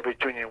which the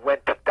Soviet Union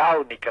went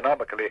down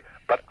economically,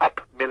 but up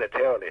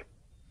militarily.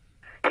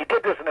 He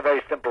did this in a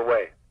very simple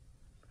way.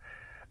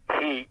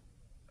 He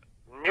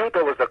knew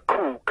there was a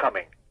coup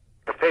coming,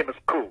 the famous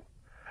coup,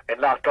 in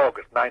last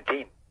August,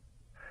 19.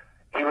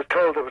 He was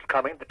told it was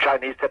coming. The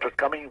Chinese said it was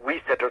coming.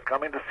 We said it was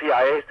coming. The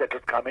CIA said it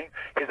was coming.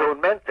 His own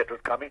men said it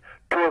was coming.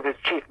 2 of his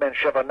chief men,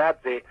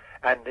 Shevardnadze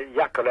and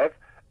Yakovlev,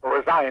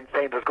 resigned,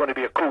 saying there was going to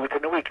be a coup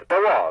within a week.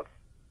 There was.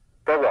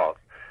 There was.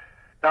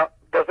 Now,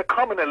 there's a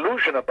common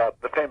illusion about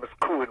the famous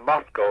coup in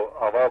Moscow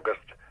of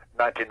August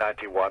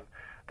 1991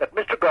 that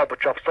Mr.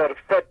 Gorbachev sort of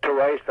said to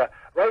Raisa,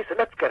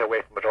 let's get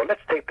away from it all.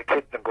 Let's take the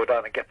kids and go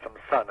down and get some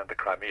sun in the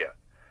Crimea.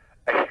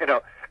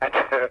 And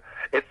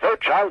it's so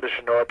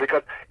childish,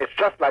 because it's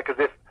just like as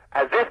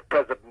if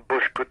President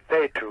Bush could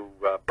say to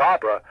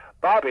Barbara,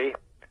 Bobby,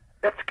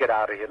 let's get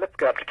out of here. Let's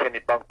get up to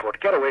Kennebunkport,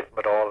 get away from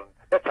it all, and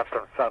let's have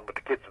some sun with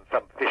the kids and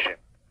some fishing.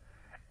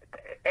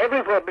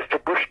 Everywhere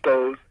Mr. Bush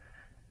goes,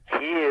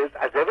 he is,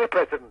 as every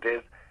president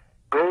is,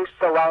 goes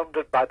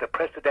surrounded by the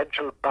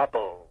presidential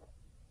bubble.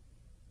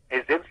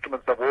 His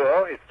instruments of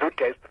war, his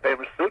suitcase, the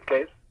famous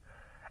suitcase,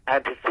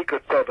 and his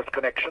Secret Service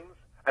connections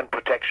and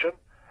protection,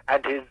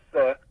 and his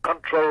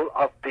control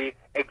of the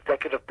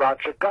executive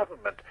branch of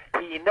government.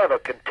 He never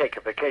can take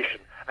a vacation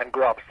and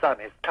go off sun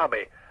his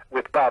tummy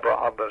with Barbara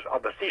on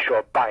the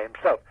seashore by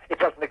himself. It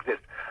doesn't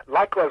exist.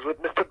 Likewise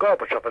with Mr.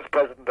 Gorbachev as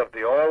president of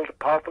the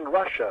all-powerful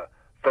Russia,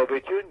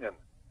 Soviet Union.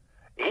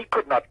 He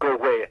could not go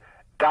away,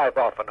 dive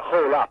off and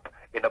hole up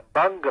in a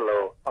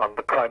bungalow on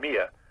the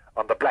Crimea,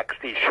 on the Black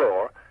Sea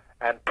shore,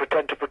 and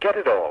pretend to forget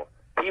it all.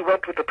 He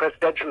went with the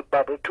presidential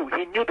bubble too.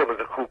 He knew there was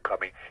a coup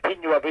coming. He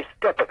knew every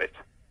step of it.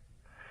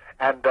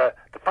 And the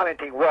funny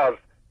thing was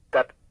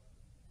that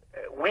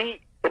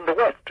we in the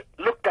West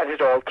looked at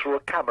it all through a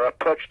camera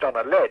perched on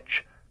a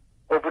ledge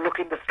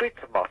overlooking the streets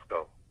of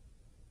Moscow.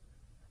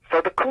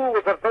 So the coup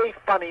was a very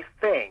funny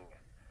thing.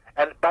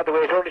 And by the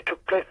way, it only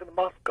took place in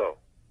Moscow.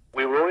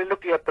 We were only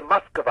looking at the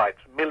Muscovites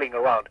milling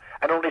around,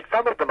 and only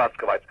some of the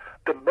Muscovites.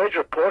 The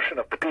major portion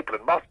of the people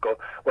in Moscow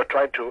were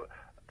trying to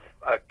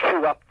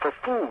queue up for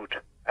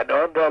food and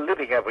earn their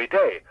living every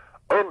day.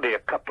 Only a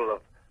couple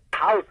of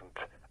thousand,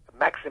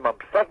 maximum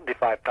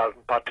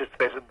 75,000,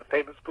 participated in the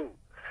famous coup.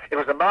 It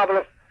was a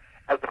marvelous,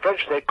 as the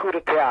French say, coup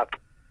de théâtre,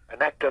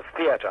 an act of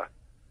theater,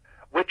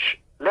 which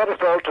led us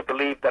all to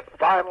believe that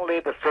finally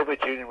the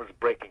Soviet Union was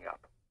breaking up.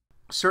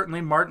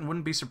 Certainly, Martin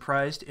wouldn't be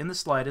surprised in the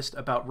slightest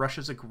about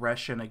Russia's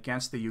aggression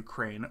against the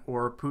Ukraine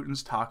or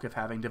Putin's talk of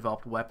having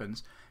developed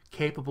weapons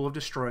capable of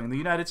destroying the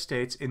United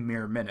States in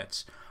mere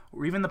minutes,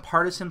 or even the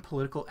partisan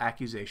political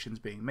accusations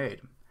being made.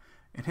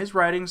 In his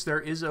writings, there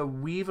is a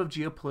weave of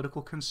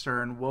geopolitical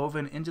concern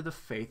woven into the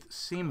faith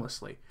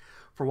seamlessly.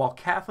 For while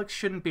Catholics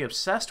shouldn't be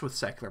obsessed with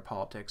secular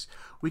politics,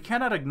 we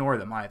cannot ignore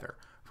them either,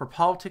 for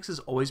politics has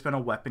always been a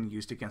weapon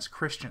used against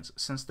Christians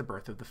since the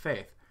birth of the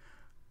faith.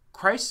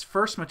 Christ's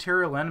first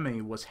material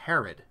enemy was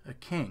Herod, a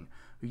king,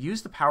 who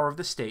used the power of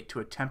the state to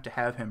attempt to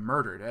have him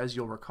murdered, as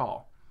you'll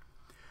recall.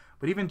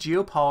 But even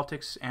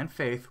geopolitics and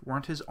faith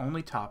weren't his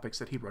only topics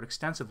that he wrote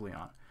extensively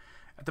on.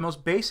 At the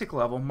most basic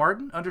level,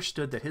 Martin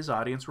understood that his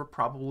audience were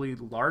probably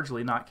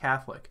largely not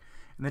Catholic,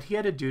 and that he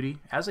had a duty,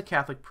 as a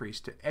Catholic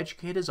priest, to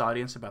educate his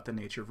audience about the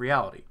nature of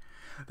reality.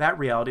 That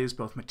reality is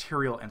both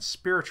material and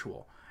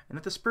spiritual, and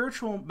that the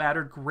spiritual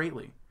mattered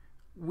greatly.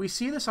 We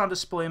see this on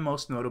display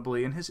most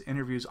notably in his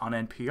interviews on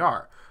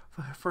NPR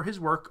for his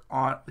work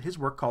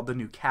called The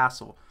New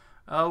Castle,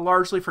 a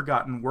largely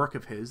forgotten work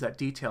of his that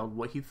detailed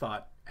what he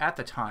thought at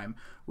the time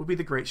would be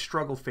the great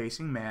struggle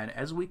facing man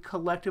as we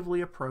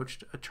collectively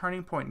approached a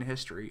turning point in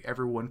history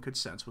everyone could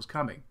sense was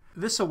coming.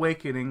 This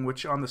awakening,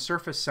 which on the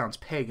surface sounds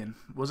pagan,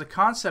 was a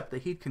concept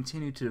that he'd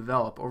continued to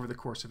develop over the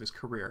course of his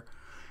career.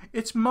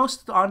 It's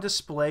most on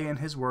display in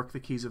his work, The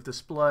Keys of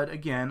This Blood,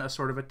 again, a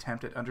sort of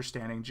attempt at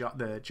understanding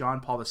the John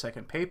Paul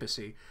II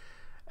papacy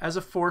as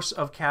a force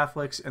of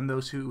Catholics and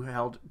those who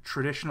held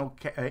traditional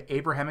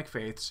Abrahamic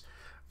faiths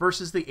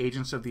versus the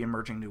agents of the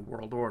emerging New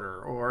World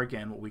Order, or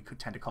again, what we could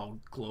tend to call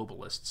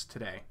globalists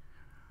today.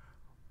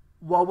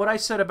 While what I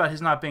said about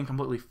his not being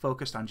completely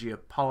focused on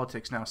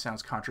geopolitics now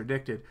sounds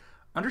contradicted,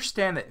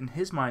 understand that in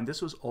his mind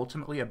this was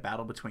ultimately a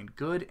battle between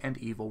good and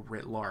evil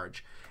writ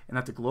large, and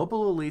that the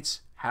global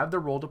elites have the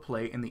role to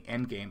play in the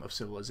endgame of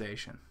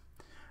civilization.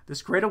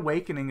 This great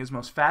awakening is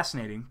most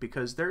fascinating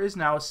because there is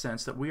now a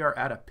sense that we are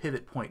at a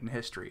pivot point in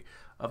history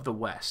of the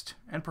West,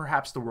 and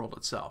perhaps the world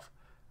itself.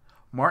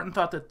 Martin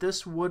thought that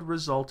this would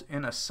result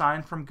in a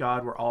sign from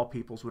God where all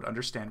peoples would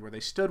understand where they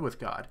stood with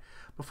God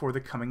before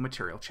the coming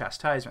material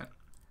chastisement.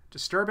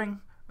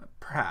 Disturbing?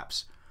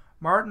 Perhaps.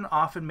 Martin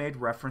often made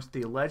reference to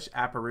the alleged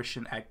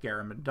apparition at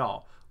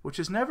Garabandal, which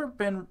has never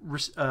been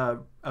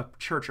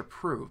church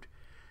approved.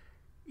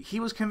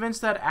 He was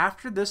convinced that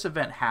after this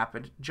event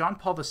happened, John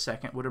Paul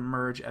II would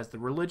emerge as the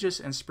religious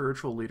and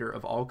spiritual leader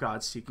of all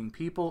God-seeking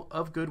people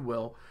of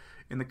goodwill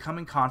in the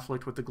coming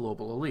conflict with the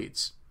global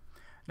elites.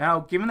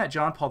 Now, given that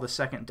John Paul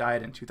II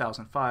died in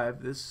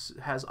 2005, this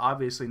has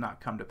obviously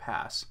not come to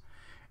pass.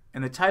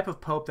 And the type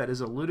of pope that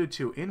is alluded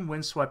to in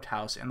Windswept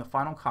House and the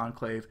final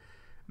conclave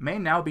may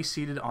now be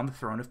seated on the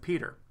throne of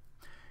Peter.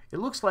 It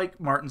looks like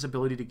Martin's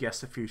ability to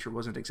guess the future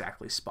wasn't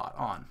exactly spot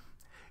on.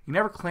 He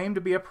never claimed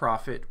to be a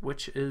prophet,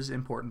 which is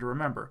important to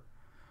remember.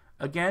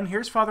 Again,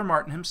 here's Father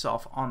Martin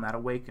himself on that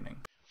awakening.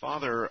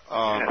 Father,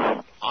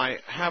 I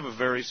have a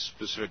very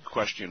specific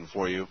question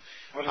for you.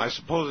 I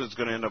suppose it's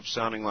going to end up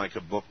sounding like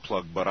a book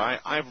plug, but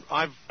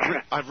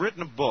I've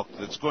written a book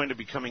that's going to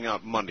be coming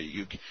out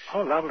Monday.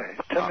 Oh, lovely.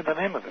 Tell me the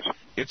name of it.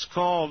 It's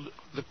called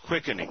The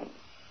Quickening.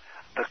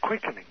 The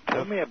Quickening.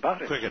 Tell me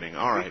about it. Quickening.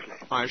 All right.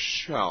 Briefly. I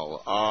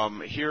shall.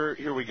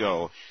 Here we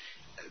go.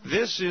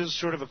 This is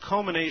sort of a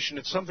culmination.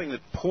 It's something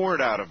that poured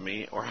out of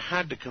me, or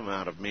had to come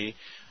out of me.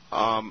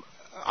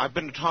 I've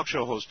been a talk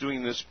show host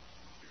doing this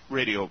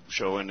radio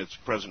show in its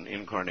present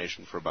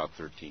incarnation for about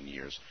 13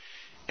 years.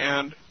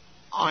 And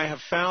I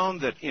have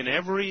found that in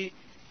every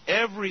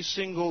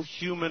single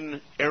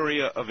human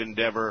area of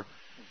endeavor,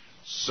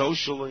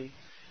 socially,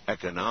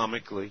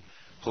 economically,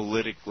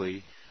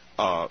 politically,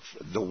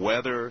 the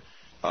weather,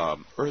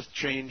 earth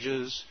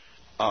changes,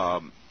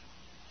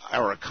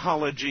 our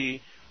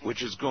ecology,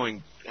 which is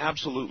going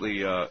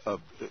absolutely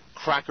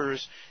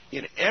crackers.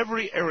 In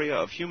every area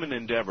of human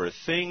endeavor,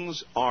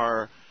 things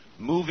are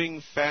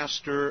moving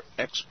faster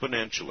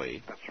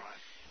exponentially. That's right.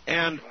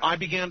 And I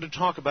began to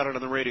talk about it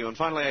on the radio, and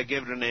finally I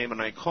gave it a name,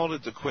 and I called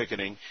it The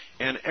Quickening.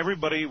 And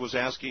everybody was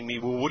asking me,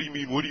 well, what do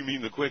you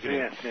mean The Quickening?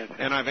 Yes.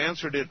 And I've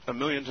answered it a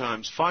million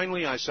times.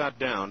 Finally, I sat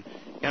down,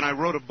 and I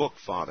wrote a book,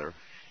 Father.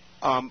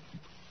 I'm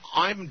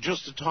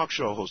just a talk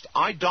show host.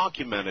 I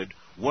documented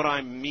what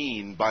I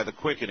mean by The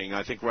Quickening,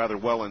 I think, rather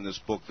well in this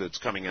book that's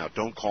coming out.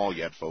 Don't call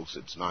yet, folks.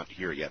 It's not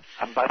here yet.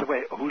 And by the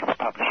way, who's the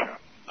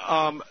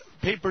publisher?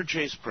 Paper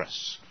Chase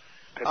Press.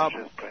 Paper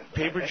Chase Press.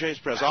 Paper Chase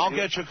Press. I'll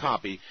get you a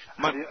copy.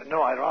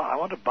 No, I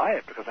want to buy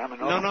it because I'm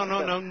an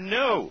author.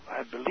 No.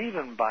 I believe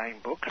in buying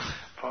books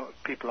for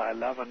people I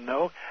love and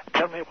know.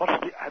 Tell me,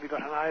 have you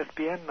got an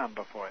ISBN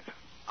number for it?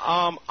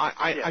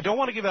 I don't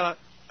want to give out.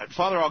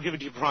 Father, I'll give it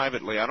to you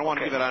privately. I don't want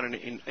to give it out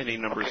in any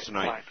numbers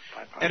tonight.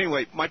 Fine.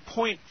 Anyway, my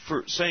point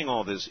for saying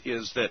all this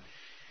is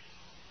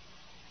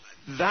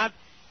that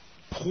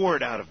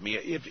poured out of me.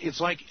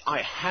 It's like I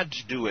had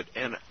to do it,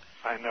 and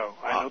I know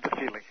the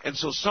feeling. And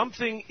so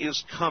something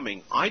is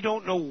coming. I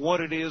don't know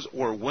what it is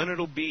or when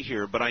it'll be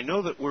here, but I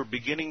know that we're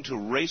beginning to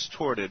race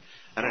toward it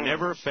at an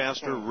ever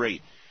faster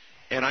rate.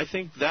 And I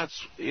think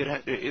that's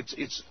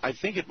it. I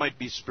think it might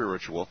be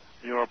spiritual.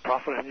 You're a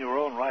prophet in your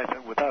own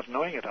right, without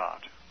knowing it,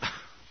 Art.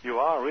 You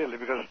are really,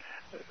 because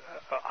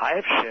I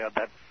have shared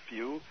that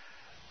view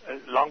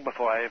long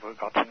before I ever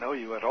got to know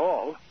you at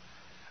all,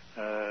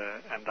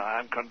 and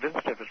I'm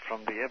convinced of it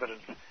from the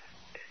evidence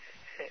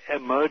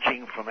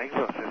emerging from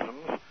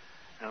exorcisms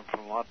and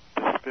from what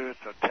the spirits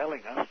are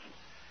telling us,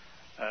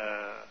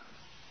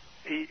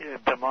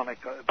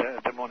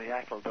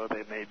 demoniacal though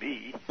they may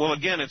be. Well,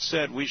 again, it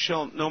said,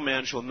 no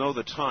man shall know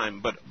the time,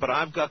 but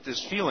I've got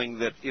this feeling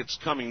that it's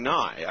coming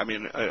nigh. I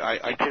mean,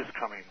 it is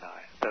coming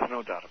nigh. There's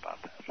no doubt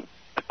about that.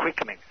 The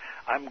quickening.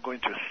 I'm going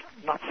to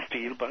not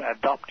steal, but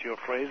adopt your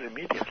phrase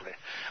immediately.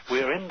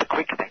 We're in the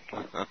quickening.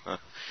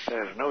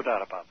 There's no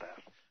doubt about that.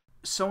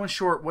 So in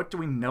short, what do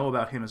we know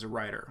about him as a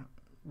writer?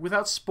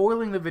 Without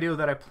spoiling the video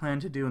that I plan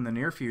to do in the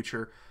near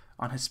future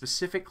on his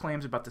specific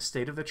claims about the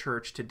state of the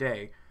church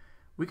today,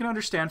 we can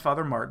understand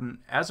Father Martin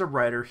as a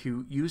writer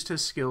who used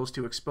his skills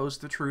to expose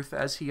the truth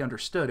as he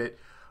understood it,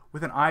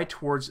 with an eye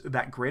towards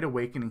that great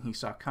awakening he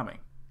saw coming.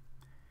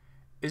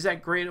 Is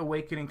that great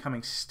awakening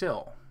coming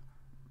still?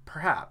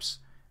 Perhaps.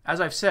 As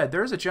I've said,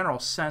 there is a general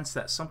sense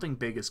that something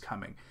big is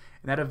coming,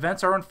 and that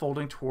events are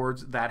unfolding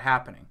towards that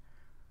happening.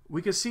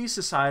 We could see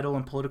societal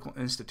and political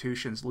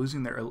institutions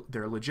losing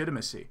their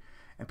legitimacy,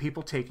 and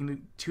people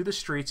taking to the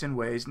streets in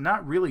ways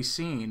not really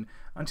seen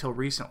until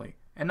recently,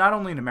 and not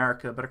only in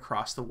America, but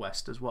across the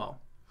West as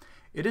well.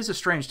 It is a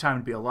strange time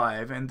to be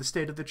alive, and the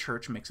state of the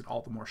church makes it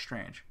all the more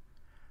strange.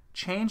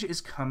 Change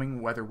is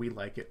coming whether we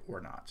like it or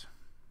not.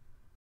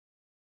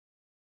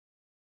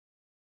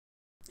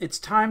 It's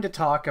time to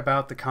talk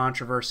about the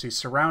controversy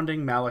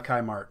surrounding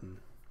Malachi Martin.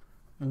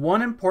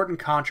 One important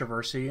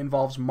controversy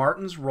involves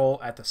Martin's role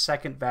at the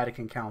Second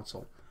Vatican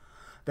Council.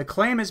 The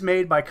claim is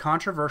made by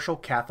controversial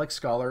Catholic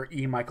scholar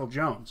E. Michael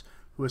Jones,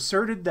 who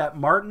asserted that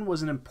Martin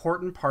was an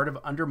important part of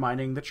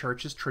undermining the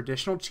Church's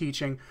traditional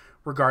teaching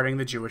regarding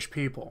the Jewish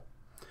people.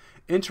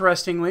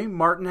 Interestingly,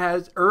 Martin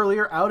has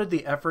earlier outed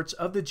the efforts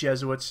of the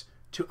Jesuits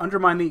to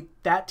undermine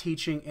that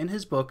teaching in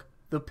his book,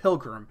 The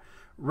Pilgrim,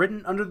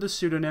 written under the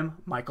pseudonym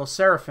Michael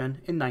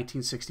Seraphin in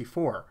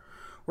 1964,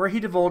 where he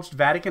divulged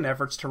Vatican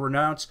efforts to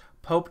renounce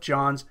Pope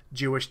John's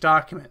Jewish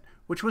document,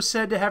 which was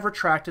said to have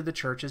retracted the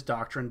Church's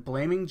doctrine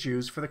blaming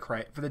Jews for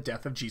the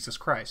death of Jesus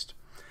Christ.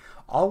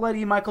 I'll let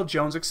E. Michael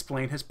Jones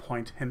explain his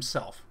point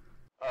himself.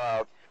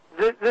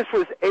 This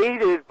was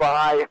aided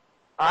by,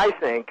 I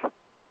think,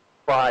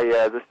 by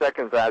the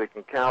Second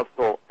Vatican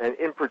Council, and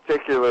in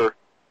particular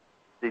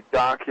the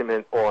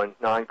document on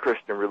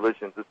non-Christian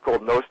religions. It's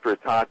called Nostra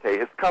Aetate.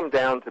 It's come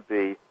down to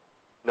be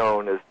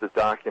known as the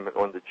document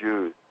on the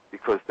Jews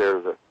because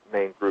they're the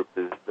main group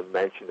that has been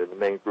mentioned, and the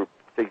main group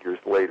figures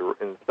later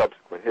in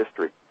subsequent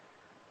history.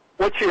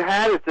 What you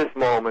had at this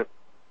moment,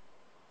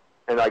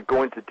 and I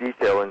go into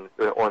detail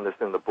on this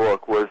in the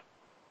book, was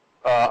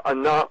a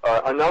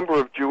number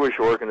of Jewish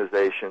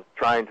organizations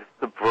trying to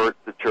subvert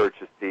the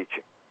Church's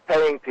teaching,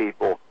 paying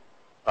people.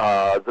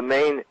 The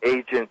main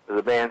agent,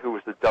 the man who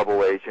was the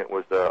double agent,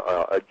 was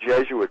a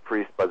Jesuit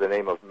priest by the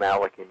name of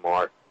Malachi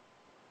Martin.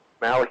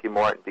 Malachi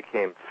Martin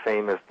became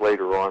famous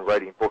later on,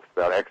 writing books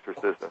about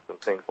exorcisms and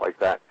things like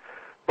that.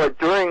 But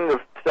during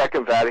the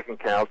Second Vatican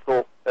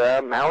Council,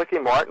 Malachi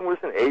Martin was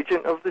an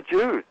agent of the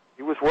Jews.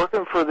 He was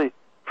working for the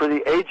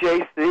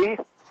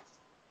AJC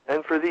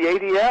and for the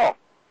ADL.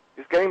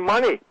 He was getting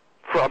money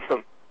from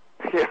them,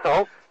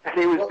 and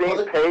he was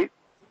being paid.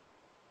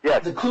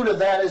 Yes. The clue to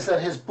that is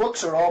that his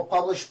books are all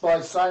published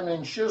by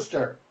Simon &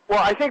 Schuster. Well,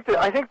 I think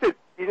that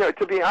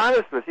to be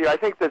honest with you, I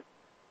think that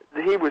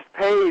he was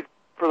paid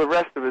for the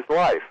rest of his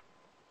life,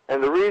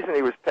 and the reason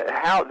he was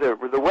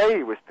the way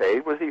he was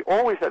paid was he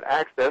always had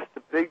access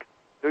to big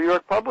New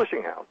York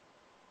publishing houses.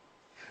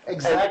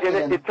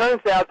 Exactly. And it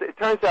turns out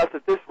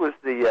that this was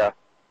the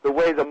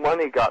way the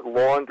money got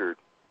laundered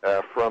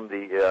from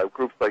the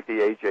groups like the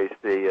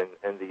AJC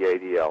and the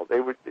ADL.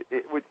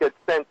 It would get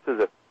sent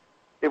to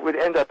it would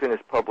end up in his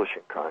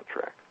publishing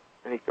contracts,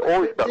 and he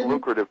always got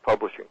lucrative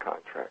publishing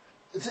contracts.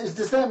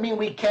 Does that mean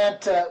we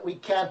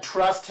can't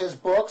trust his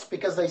books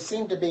because they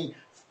seem to be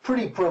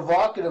pretty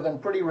provocative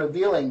and pretty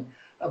revealing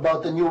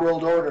about the New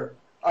World Order?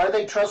 Are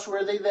they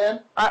trustworthy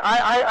then?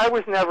 I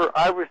was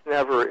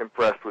never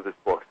impressed with his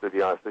books, to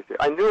be honest with you.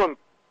 I knew him.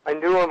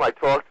 I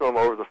talked to him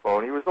over the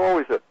phone. He was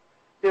always a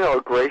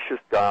gracious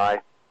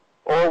guy,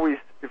 always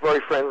very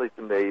friendly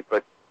to me.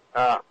 But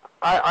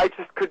I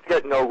just could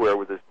get nowhere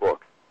with his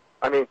books.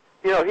 I mean,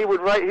 he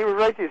would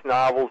write these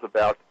novels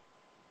about,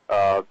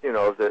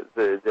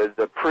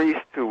 the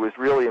priest who was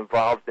really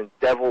involved in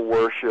devil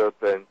worship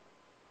and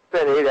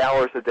spent 8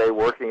 hours a day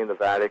working in the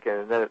Vatican,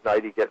 and then at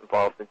night he'd get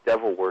involved in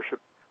devil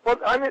worship. Well,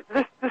 I mean,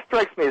 this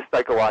strikes me as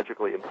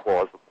psychologically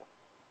implausible.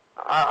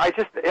 I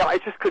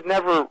just could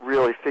never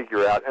really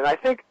figure out, and I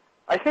think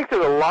that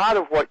a lot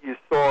of what you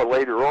saw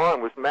later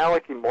on was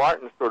Malachi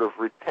Martin sort of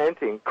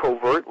repenting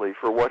covertly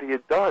for what he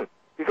had done,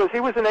 because he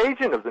was an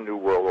agent of the New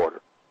World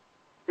Order.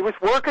 He was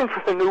working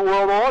for the New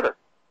World Order.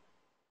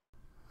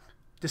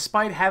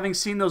 Despite having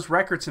seen those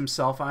records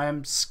himself, I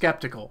am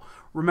skeptical.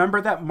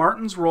 Remember that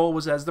Martin's role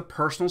was as the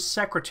personal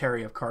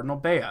secretary of Cardinal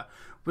Bea,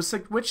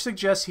 which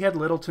suggests he had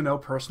little to no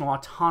personal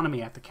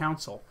autonomy at the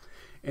council.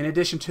 In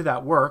addition to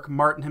that work,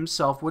 Martin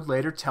himself would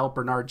later tell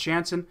Bernard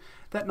Jansen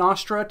that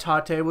Nostra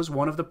Aetate was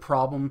one of the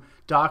problem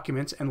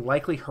documents and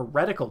likely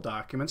heretical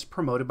documents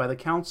promoted by the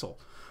council,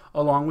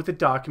 along with the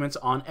documents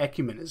on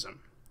ecumenism.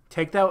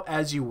 Take that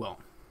as you will.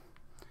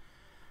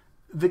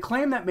 The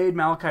claim that made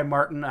Malachi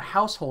Martin a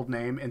household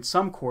name in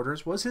some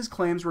quarters was his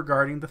claims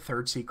regarding the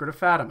Third Secret of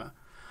Fatima.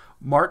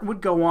 Martin would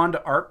go on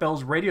to Art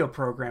Bell's radio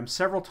program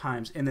several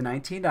times in the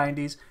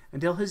 1990s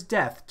until his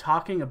death,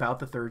 talking about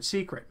the Third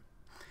Secret.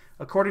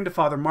 According to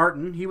Father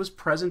Martin, he was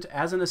present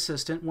as an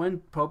assistant when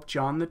Pope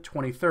John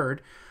XXIII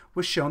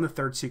was shown the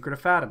Third Secret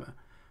of Fatima.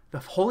 The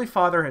Holy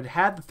Father had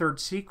had the Third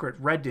Secret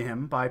read to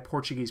him by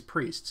Portuguese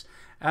priests,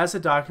 as the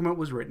document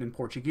was written in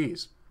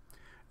Portuguese.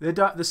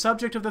 The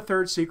subject of the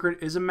Third Secret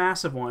is a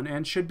massive one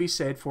and should be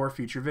saved for a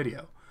future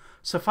video.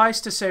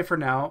 Suffice to say for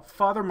now,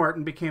 Father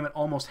Martin became an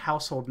almost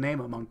household name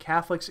among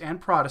Catholics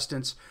and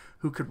Protestants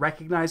who could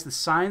recognize the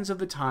signs of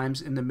the times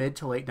in the mid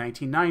to late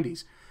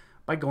 1990s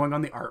by going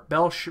on the Art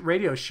Bell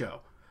radio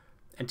show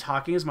and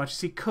talking as much as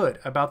he could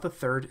about the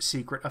Third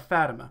Secret of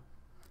Fatima.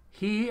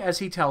 He, as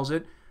he tells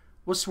it,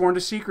 was sworn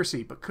to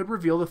secrecy but could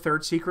reveal the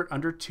Third Secret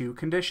under 2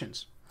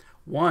 conditions.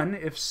 1,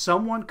 if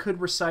someone could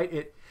recite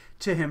it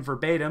to him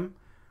verbatim,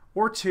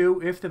 or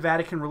 2, if the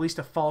Vatican released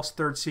a false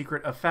Third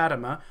Secret of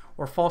Fatima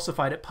or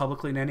falsified it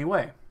publicly in any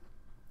way.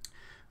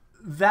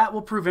 That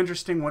will prove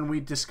interesting when we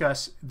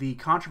discuss the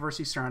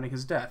controversy surrounding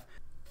his death.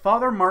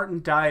 Father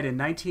Martin died in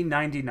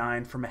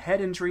 1999 from a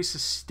head injury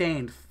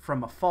sustained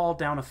from a fall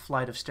down a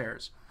flight of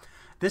stairs.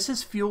 This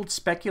has fueled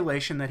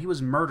speculation that he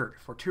was murdered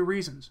for 2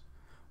 reasons.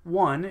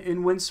 1,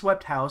 in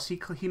Windswept House,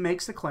 he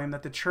makes the claim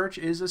that the church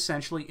is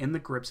essentially in the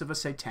grips of a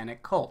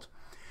satanic cult.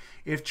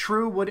 If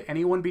true, would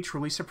anyone be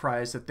truly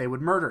surprised that they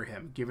would murder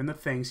him, given the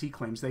things he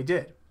claims they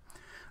did?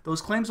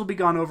 Those claims will be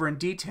gone over in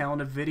detail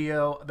in a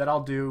video that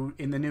I'll do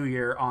in the new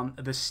year on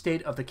the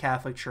state of the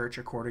Catholic Church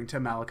according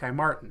to Malachi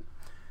Martin.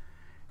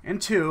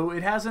 And 2,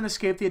 it hasn't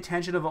escaped the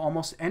attention of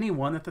almost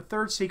anyone that the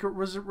Third Secret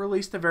was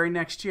released the very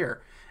next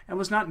year, and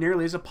was not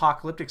nearly as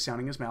apocalyptic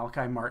sounding as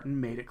Malachi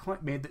Martin made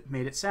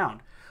it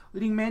sound,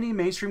 leading many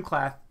mainstream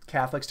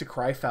Catholics to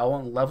cry foul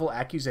and level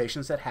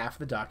accusations that half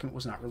the document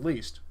was not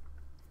released.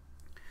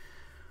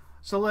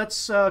 So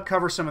let's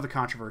cover some of the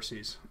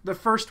controversies. The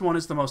first one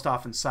is the most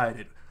often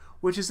cited,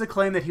 which is the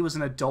claim that he was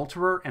an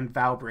adulterer and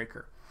vow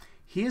breaker.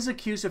 He is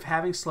accused of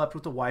having slept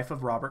with the wife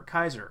of Robert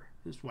Kaiser,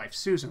 his wife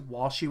Susan,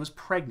 while she was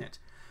pregnant.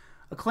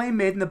 A claim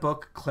made in the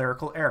book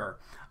Clerical Error,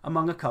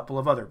 among a couple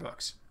of other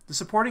books. The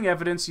supporting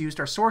evidence used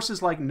are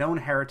sources like known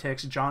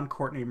heretics John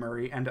Courtney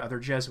Murray and other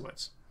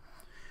Jesuits.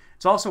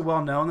 It's also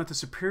well known that the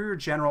Superior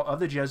General of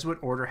the Jesuit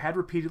Order had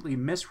repeatedly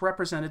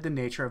misrepresented the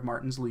nature of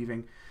Martin's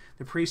leaving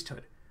the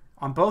priesthood.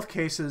 On both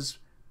cases,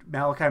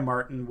 Malachi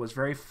Martin was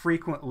very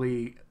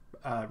frequently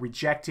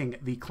rejecting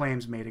the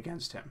claims made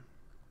against him.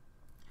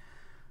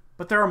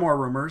 But there are more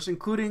rumors,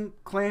 including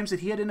claims that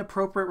he had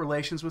inappropriate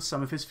relations with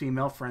some of his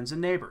female friends and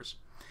neighbors.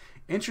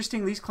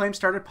 Interesting, these claims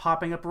started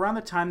popping up around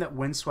the time that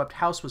Windswept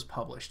House was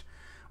published,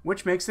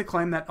 which makes the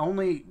claim that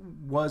only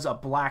was a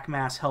black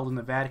mass held in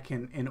the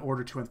Vatican in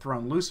order to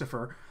enthrone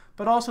Lucifer,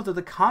 but also that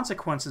the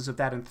consequences of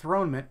that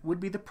enthronement would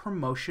be the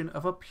promotion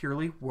of a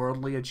purely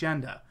worldly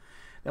agenda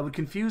that would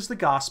confuse the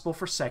gospel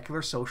for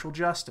secular social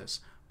justice,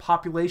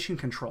 population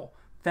control,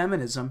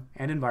 feminism,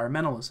 and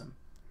environmentalism.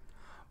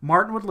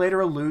 Martin would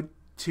later allude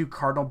to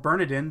Cardinal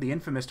Bernardin, the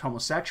infamous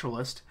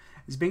homosexualist,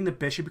 as being the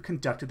bishop who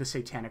conducted the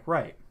satanic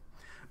rite.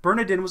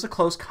 Bernardin was a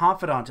close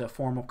confidant of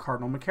former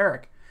Cardinal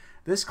McCarrick.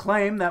 This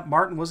claim that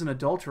Martin was an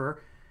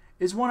adulterer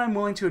is one I'm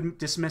willing to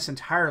dismiss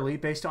entirely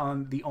based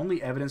on the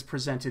only evidence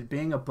presented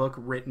being a book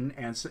written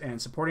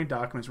and supporting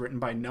documents written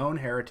by known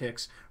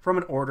heretics from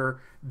an order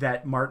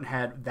that Martin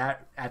had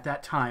at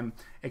that time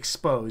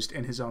exposed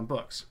in his own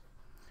books.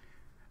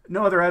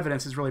 No other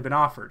evidence has really been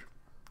offered,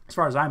 as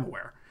far as I'm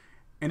aware.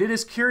 And it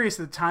is curious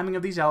that the timing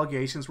of these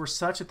allegations were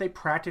such that they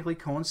practically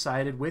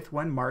coincided with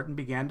when Martin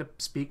began to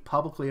speak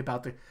publicly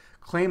about the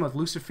claim of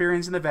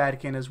Luciferians in the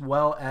Vatican as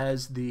well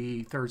as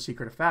the Third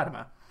Secret of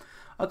Fatima,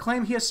 a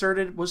claim he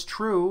asserted was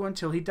true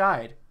until he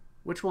died,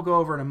 which we'll go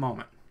over in a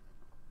moment.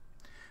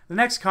 The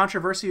next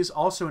controversy is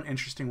also an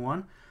interesting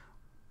one.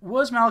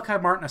 Was Malachi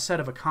Martin a set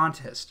of a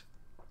contest?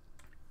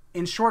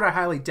 In short, I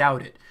highly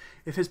doubt it,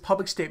 if his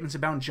public statements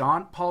about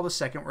John Paul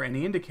II were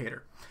any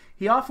indicator.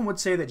 He often would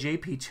say that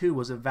JP2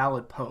 was a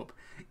valid pope,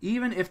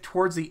 even if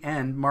towards the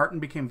end Martin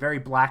became very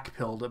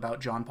black-pilled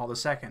about John Paul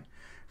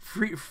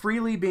II,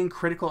 freely being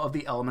critical of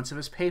the elements of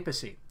his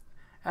papacy,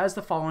 as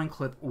the following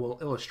clip will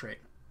illustrate.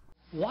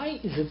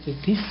 Why is it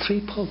that these three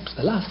popes,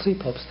 the last three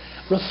popes,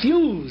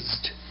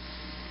 refused?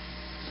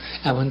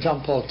 And when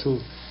John Paul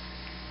II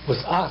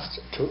was asked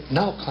to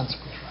now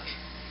consecrate Russia,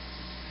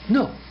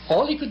 no,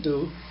 all he could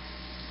do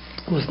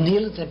was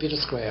kneel in St.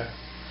 Peter's Square,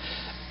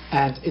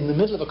 and in the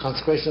middle of a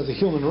consecration of the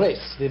human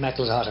race, the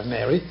Immaculate Heart of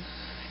Mary,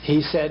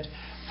 he said,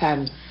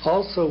 and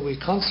also we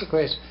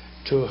consecrate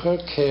to her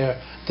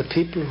care the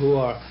people who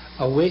are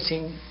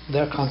awaiting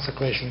their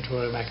consecration to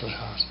her Immaculate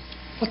Heart.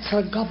 What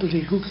sort of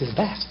gobbledygook is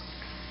that?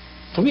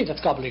 For me,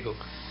 that's gobbledygook,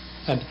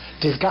 and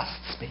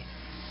disgusts me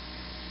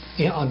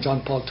on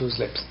John Paul II's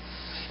lips.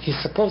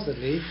 He's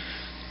supposedly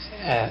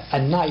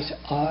a knight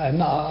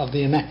of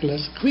the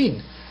Immaculate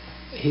Queen.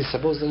 He's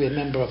supposedly a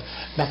member of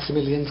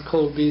Maximilian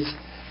Kolbe's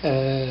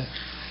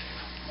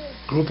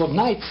group of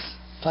knights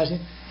fighting,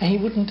 and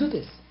he wouldn't do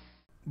this.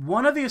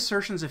 One of the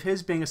assertions of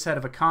his being a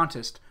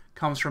sedevacantist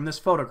comes from this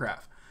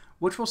photograph,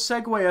 which will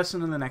segue us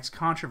into the next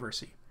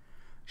controversy.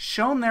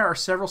 Shown there are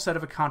several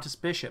sedevacantist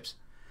bishops,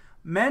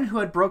 men who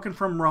had broken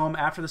from Rome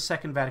after the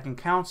Second Vatican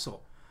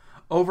Council,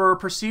 over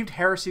perceived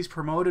heresies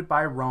promoted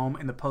by Rome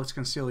in the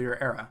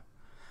post-conciliar era.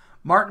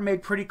 Martin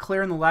made pretty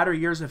clear in the latter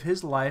years of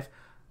his life,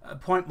 a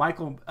point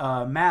Michael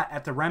Matt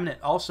at the Remnant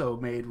also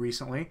made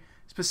recently,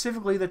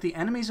 specifically that the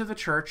enemies of the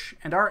Church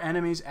and our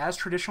enemies as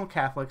traditional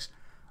Catholics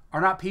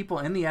are not people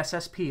in the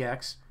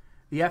SSPX,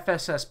 the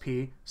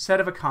FSSP,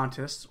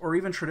 sedevacantists, or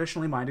even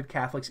traditionally minded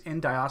Catholics in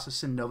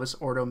diocesan Novus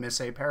Ordo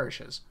Missae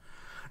parishes,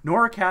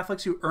 nor are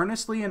Catholics who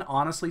earnestly and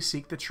honestly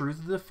seek the truth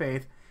of the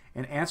faith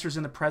and answers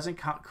in the present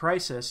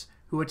crisis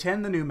who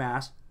attend the new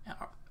Mass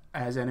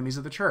as enemies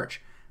of the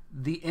Church.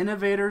 The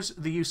innovators,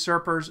 the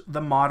usurpers,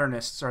 the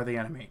modernists are the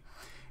enemy.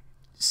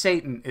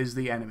 Satan is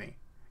the enemy.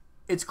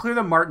 It's clear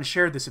that Martin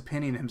shared this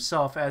opinion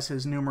himself, as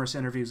his numerous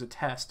interviews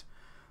attest.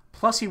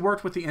 Plus, he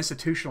worked with the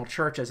institutional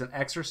church as an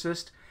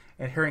exorcist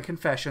and hearing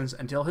confessions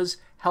until his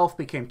health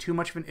became too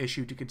much of an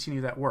issue to continue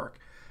that work,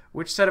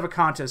 which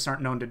sedevacantists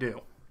aren't known to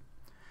do.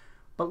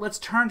 But let's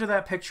turn to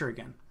that picture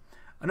again.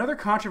 Another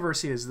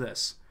controversy is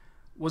this.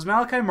 Was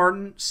Malachi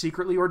Martin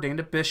secretly ordained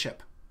a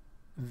bishop?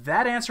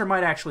 That answer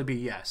might actually be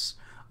yes.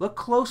 Look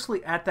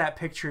closely at that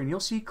picture and you'll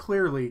see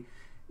clearly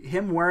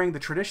him wearing the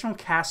traditional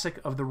cassock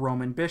of the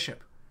Roman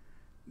bishop.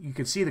 You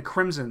can see the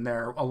crimson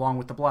there along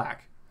with the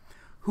black.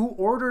 Who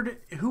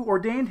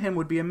ordained him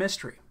would be a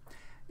mystery.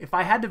 If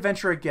I had to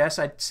venture a guess,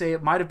 I'd say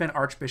it might have been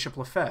Archbishop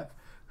Lefebvre,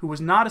 who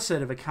was not a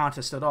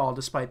sedevacantist at all,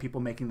 despite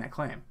people making that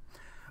claim.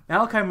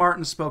 Malachi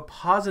Martin spoke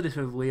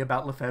positively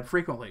about Lefebvre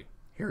frequently.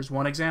 Here's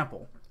one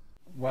example.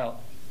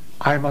 Well,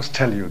 I must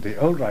tell you, the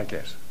older I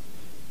get,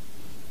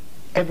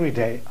 every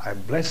day I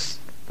bless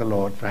the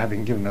Lord for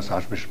having given us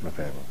Archbishop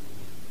Lefebvre.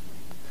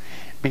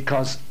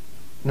 Because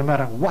no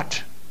matter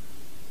what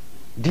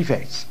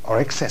defects or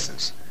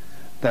excesses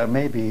there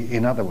may be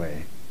in other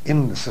way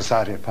in the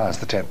Society of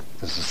Pius X,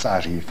 the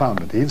society he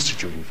founded, the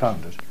institute he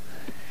founded,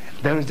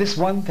 there is this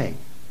one thing.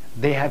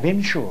 They have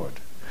ensured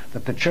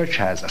that the Church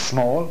has a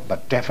small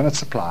but definite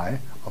supply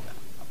of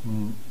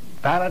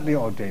validly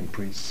ordained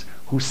priests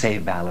who say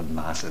valid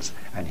masses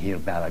and hear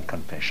valid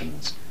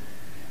confessions.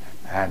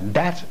 And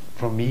that,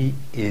 for me,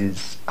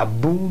 is a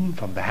boon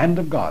from the hand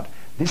of God.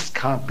 This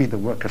can't be the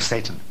work of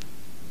Satan.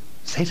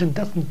 Satan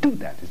doesn't do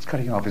that. It's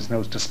cutting off his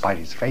nose to spite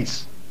his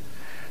face.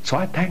 So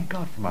I thank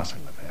God for Martin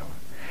Lefebvre.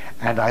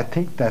 And I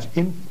think that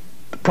in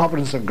the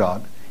providence of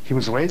God, he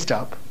was raised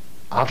up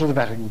out of the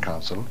Vatican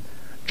Council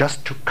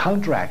just to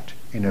counteract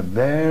in a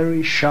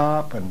very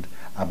sharp and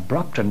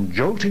abrupt and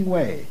jolting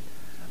way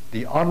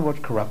the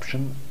onward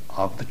corruption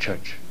of the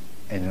Church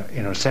in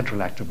a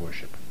central act of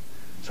worship.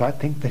 So I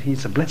think that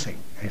he's a blessing.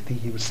 I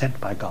think he was sent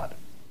by God.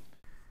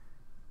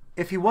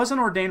 If he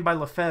wasn't ordained by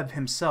Lefebvre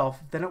himself,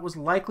 then it was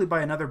likely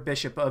by another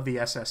bishop of the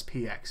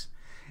SSPX.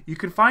 You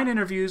can find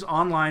interviews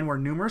online where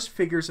numerous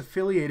figures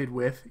affiliated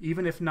with,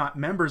 even if not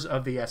members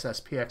of the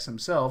SSPX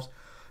themselves,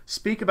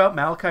 speak about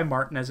Malachi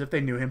Martin as if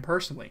they knew him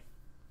personally.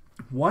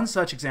 One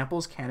such example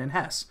is Canon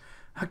Hess,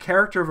 a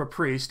character of a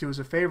priest who is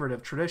a favorite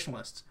of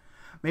traditionalists.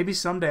 Maybe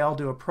someday I'll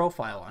do a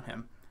profile on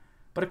him.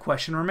 But a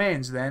question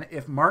remains then,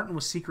 if Martin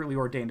was secretly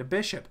ordained a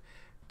bishop,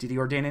 did he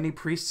ordain any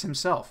priests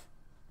himself?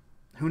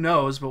 Who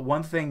knows, but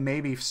one thing may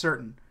be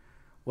certain.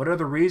 What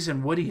other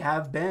reason would he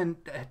have been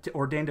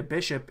ordained a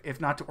bishop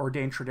if not to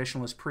ordain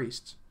traditionalist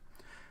priests?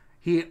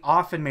 He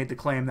often made the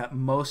claim that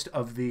most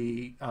of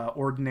the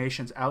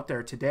ordinations out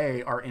there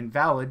today are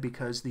invalid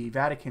because the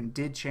Vatican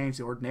did change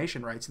the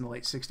ordination rites in the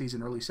late 60s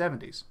and early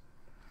 70s.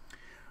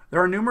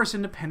 There are numerous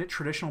independent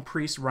traditional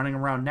priests running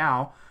around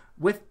now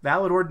with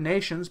valid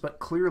ordinations but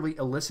clearly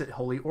illicit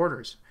holy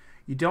orders.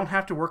 You don't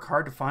have to work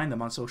hard to find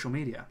them on social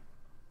media.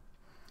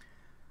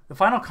 The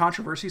final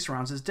controversy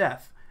surrounds his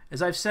death.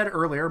 As I've said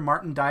earlier,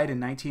 Martin died in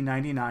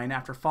 1999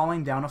 after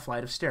falling down a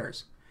flight of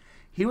stairs.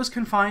 He was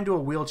confined to a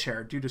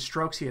wheelchair due to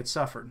strokes he had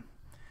suffered.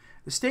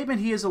 The statement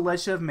he is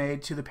alleged to have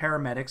made to the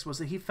paramedics was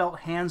that he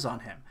felt hands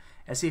on him,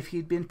 as if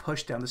he'd been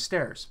pushed down the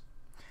stairs.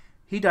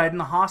 He died in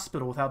the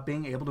hospital without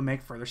being able to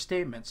make further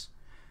statements.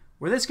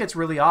 Where this gets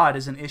really odd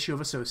is an issue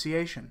of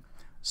association.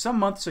 Some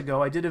months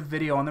ago, I did a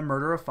video on the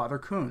murder of Father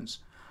Coons.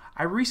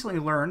 I recently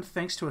learned,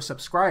 thanks to a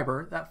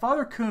subscriber, that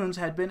Father Coons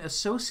had been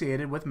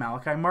associated with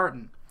Malachi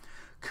Martin.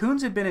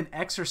 Coons had been an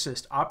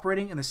exorcist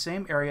operating in the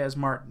same area as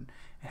Martin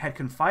and had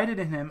confided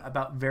in him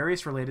about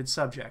various related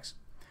subjects.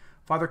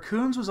 Father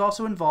Coons was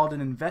also involved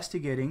in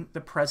investigating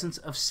the presence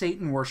of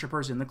Satan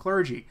worshippers in the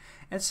clergy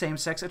and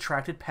same-sex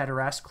attracted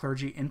pederast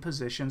clergy in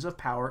positions of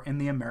power in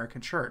the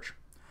American church.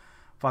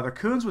 Father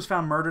Coons was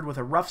found murdered with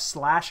a rough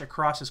slash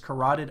across his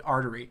carotid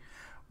artery,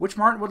 which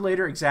Martin would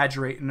later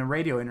exaggerate in a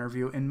radio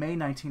interview in May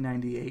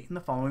 1998 in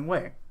the following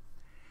way.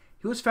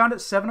 He was found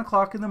at 7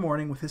 o'clock in the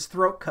morning with his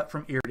throat cut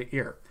from ear to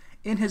ear,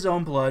 in his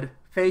own blood,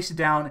 face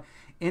down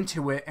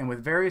into it, and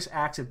with various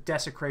acts of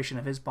desecration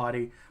of his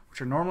body,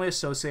 which are normally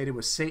associated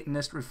with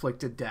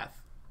Satanist-inflicted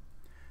death.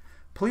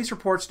 Police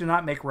reports do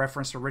not make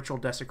reference to ritual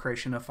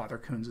desecration of Father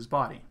Coons'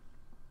 body.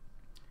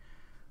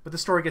 But the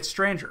story gets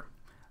stranger.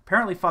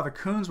 Apparently, Father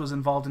Coons was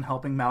involved in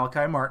helping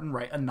Malachi Martin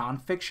write a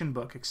non-fiction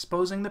book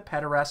exposing the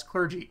pederast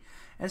clergy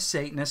and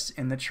Satanists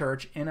in the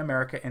church in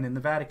America and in the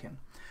Vatican.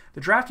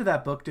 The draft of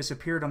that book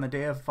disappeared on the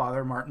day of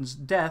Father Martin's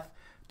death,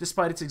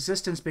 despite its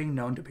existence being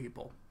known to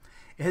people.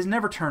 It has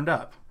never turned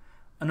up.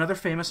 Another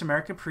famous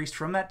American priest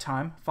from that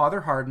time,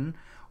 Father Hardin,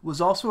 was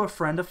also a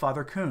friend of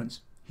Father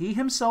Coons. He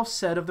himself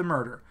said of the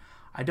murder,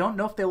 "I don't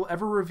know if they will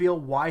ever reveal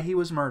why he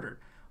was murdered,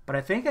 but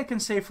I think I can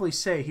safely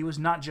say he was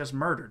not just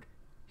murdered,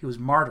 he was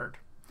martyred."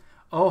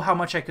 Oh, how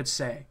much I could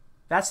say.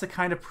 That's the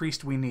kind of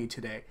priest we need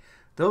today.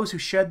 Those who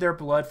shed their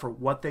blood for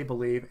what they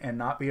believe and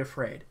not be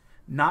afraid.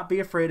 Not be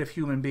afraid of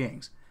human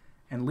beings.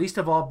 And least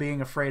of all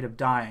being afraid of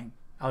dying,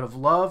 out of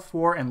love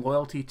for and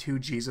loyalty to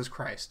Jesus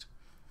Christ.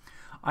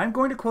 I'm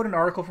going to quote an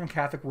article from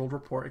Catholic World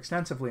Report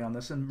extensively on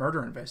this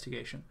murder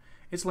investigation.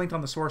 It's linked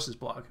on the Sources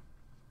blog.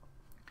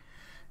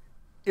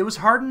 It was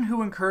Hardin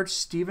who encouraged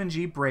Stephen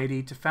G.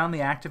 Brady to found the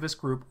activist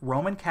group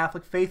Roman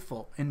Catholic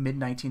Faithful in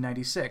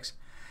mid-1996.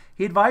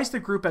 He advised the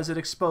group as it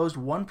exposed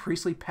one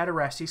priestly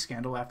pederasty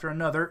scandal after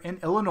another in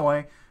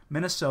Illinois,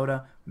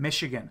 Minnesota,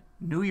 Michigan,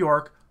 New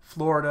York,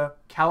 Florida,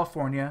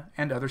 California,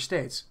 and other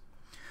states.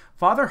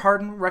 Father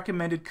Hardin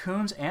recommended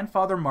Coons and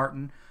Father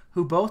Martin,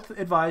 who both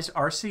advised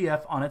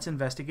RCF on its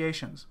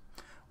investigations.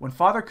 When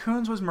Father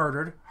Coons was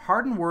murdered,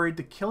 Hardin worried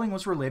the killing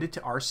was related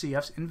to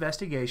RCF's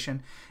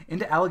investigation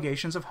into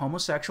allegations of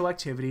homosexual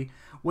activity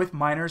with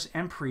minors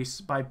and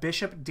priests by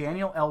Bishop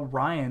Daniel L.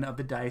 Ryan of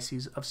the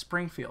Diocese of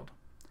Springfield.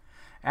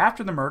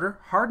 After the murder,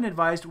 Hardin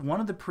advised one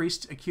of the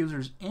priest's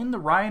accusers in the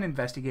Ryan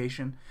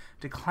investigation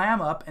to clam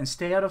up and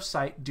stay out of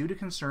sight due to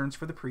concerns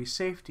for the priest's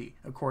safety,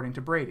 according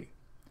to Brady.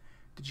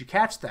 Did you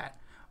catch that?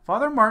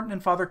 Father Martin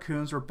and Father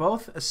Coons were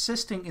both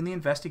assisting in the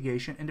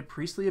investigation into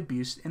priestly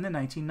abuse in the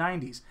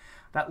 1990s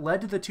that led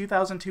to the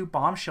 2002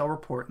 bombshell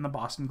report in the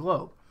Boston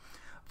Globe.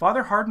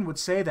 Father Hardin would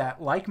say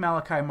that, like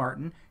Malachi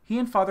Martin, he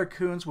and Father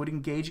Coons would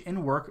engage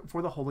in work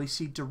for the Holy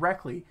See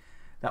directly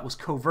that was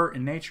covert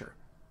in nature.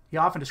 He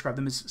often described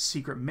them as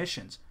secret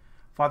missions.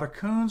 Father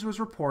Coons was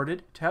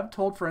reported to have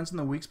told friends in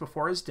the weeks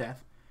before his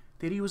death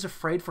that he was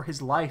afraid for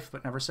his life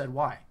but never said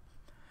why.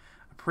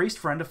 A priest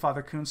friend of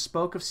Father Coons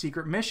spoke of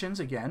secret missions,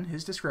 again,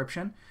 his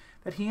description,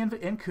 that he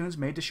and Coons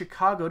made to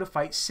Chicago to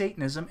fight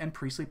Satanism and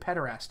priestly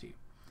pederasty.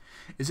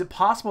 Is it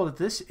possible that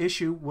this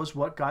issue was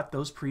what got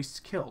those priests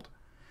killed?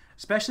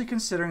 Especially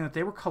considering that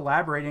they were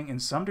collaborating in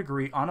some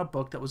degree on a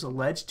book that was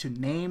alleged to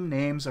name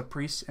names of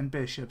priests and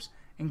bishops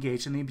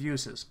engaged in the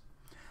abuses.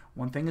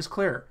 One thing is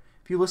clear.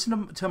 If you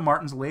listen to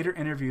Martin's later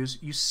interviews,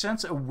 you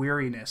sense a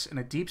weariness and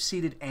a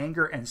deep-seated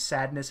anger and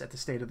sadness at the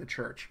state of the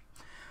church.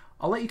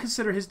 I'll let you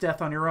consider his death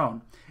on your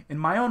own. In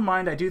my own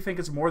mind, I do think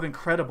it's more than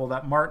credible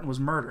that Martin was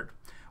murdered.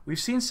 We've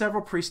seen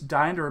several priests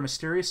die under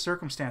mysterious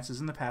circumstances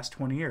in the past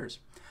 20 years,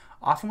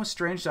 often with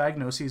strange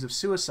diagnoses of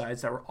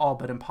suicides that were all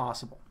but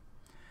impossible.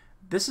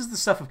 This is the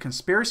stuff of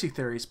conspiracy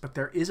theories, but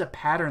there is a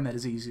pattern that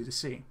is easy to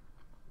see.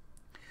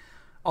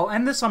 I'll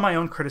end this on my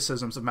own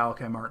criticisms of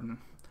Malachi Martin.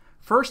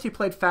 First, he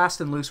played fast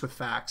and loose with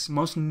facts,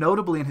 most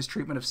notably in his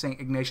treatment of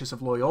St. Ignatius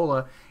of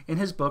Loyola in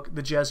his book,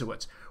 The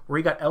Jesuits, where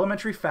he got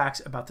elementary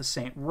facts about the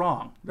saint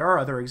wrong. There are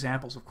other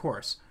examples, of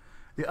course.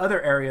 The other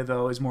area,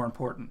 though, is more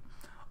important.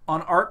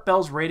 On Art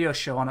Bell's radio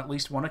show on at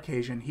least one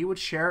occasion, he would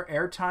share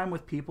airtime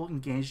with people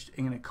engaged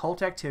in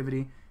occult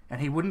activity,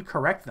 and he wouldn't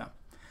correct them.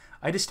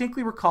 I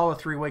distinctly recall a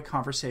three-way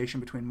conversation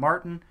between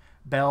Martin,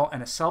 Bell,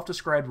 and a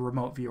self-described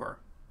remote viewer.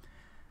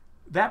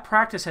 That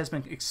practice has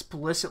been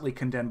explicitly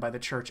condemned by the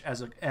church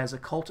as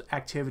occult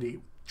activity,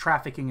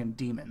 trafficking in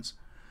demons.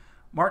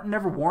 Martin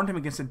never warned him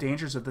against the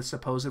dangers of the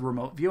supposed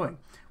remote viewing,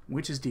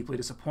 which is deeply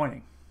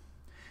disappointing.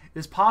 It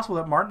is possible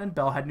that Martin and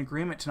Bell had an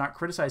agreement to not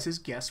criticize his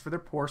guests for their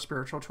poor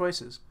spiritual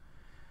choices.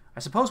 I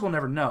suppose we'll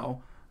never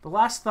know. The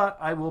last thought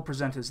I will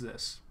present is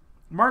this.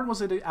 Martin was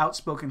an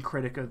outspoken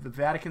critic of the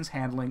Vatican's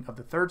handling of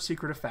the Third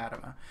Secret of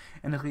Fatima,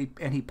 and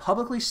he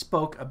publicly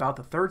spoke about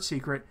the Third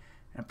Secret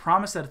and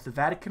promised that if the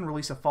Vatican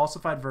released a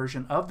falsified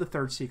version of the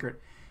third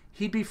secret,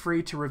 he'd be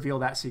free to reveal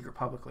that secret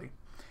publicly.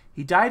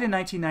 He died in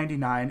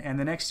 1999, and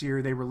the next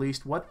year they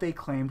released what they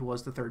claimed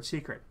was the third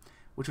secret,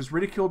 which was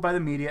ridiculed by the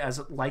media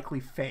as likely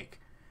fake.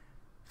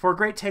 For a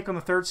great take on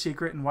the third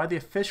secret and why the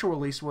official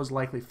release was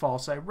likely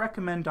false, I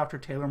recommend Dr.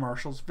 Taylor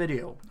Marshall's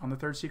video on the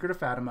third secret of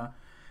Fatima,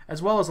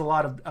 as well as a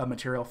lot of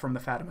material from the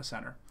Fatima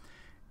Center.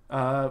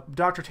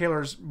 Dr.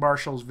 Taylor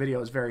Marshall's video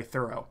is very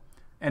thorough.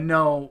 And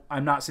no,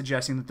 I'm not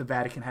suggesting that the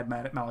Vatican had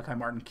Malachi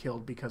Martin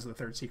killed because of the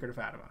third secret of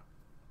Fatima.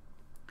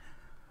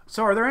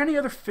 So are there any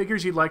other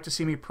figures you'd like to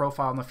see me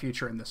profile in the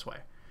future in this way?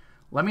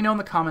 Let me know in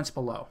the comments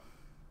below.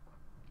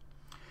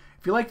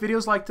 If you like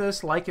videos like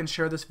this, like and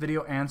share this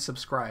video and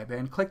subscribe,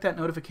 and click that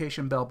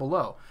notification bell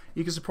below.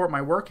 You can support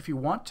my work if you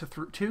want to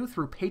through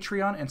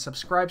Patreon and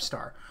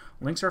Subscribestar.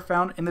 Links are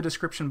found in the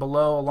description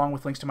below, along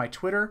with links to my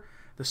Twitter,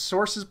 the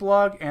Sources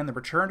blog, and the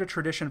Return to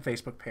Tradition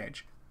Facebook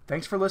page.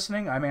 Thanks for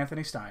listening. I'm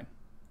Anthony Stein.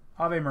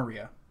 Ave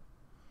Maria.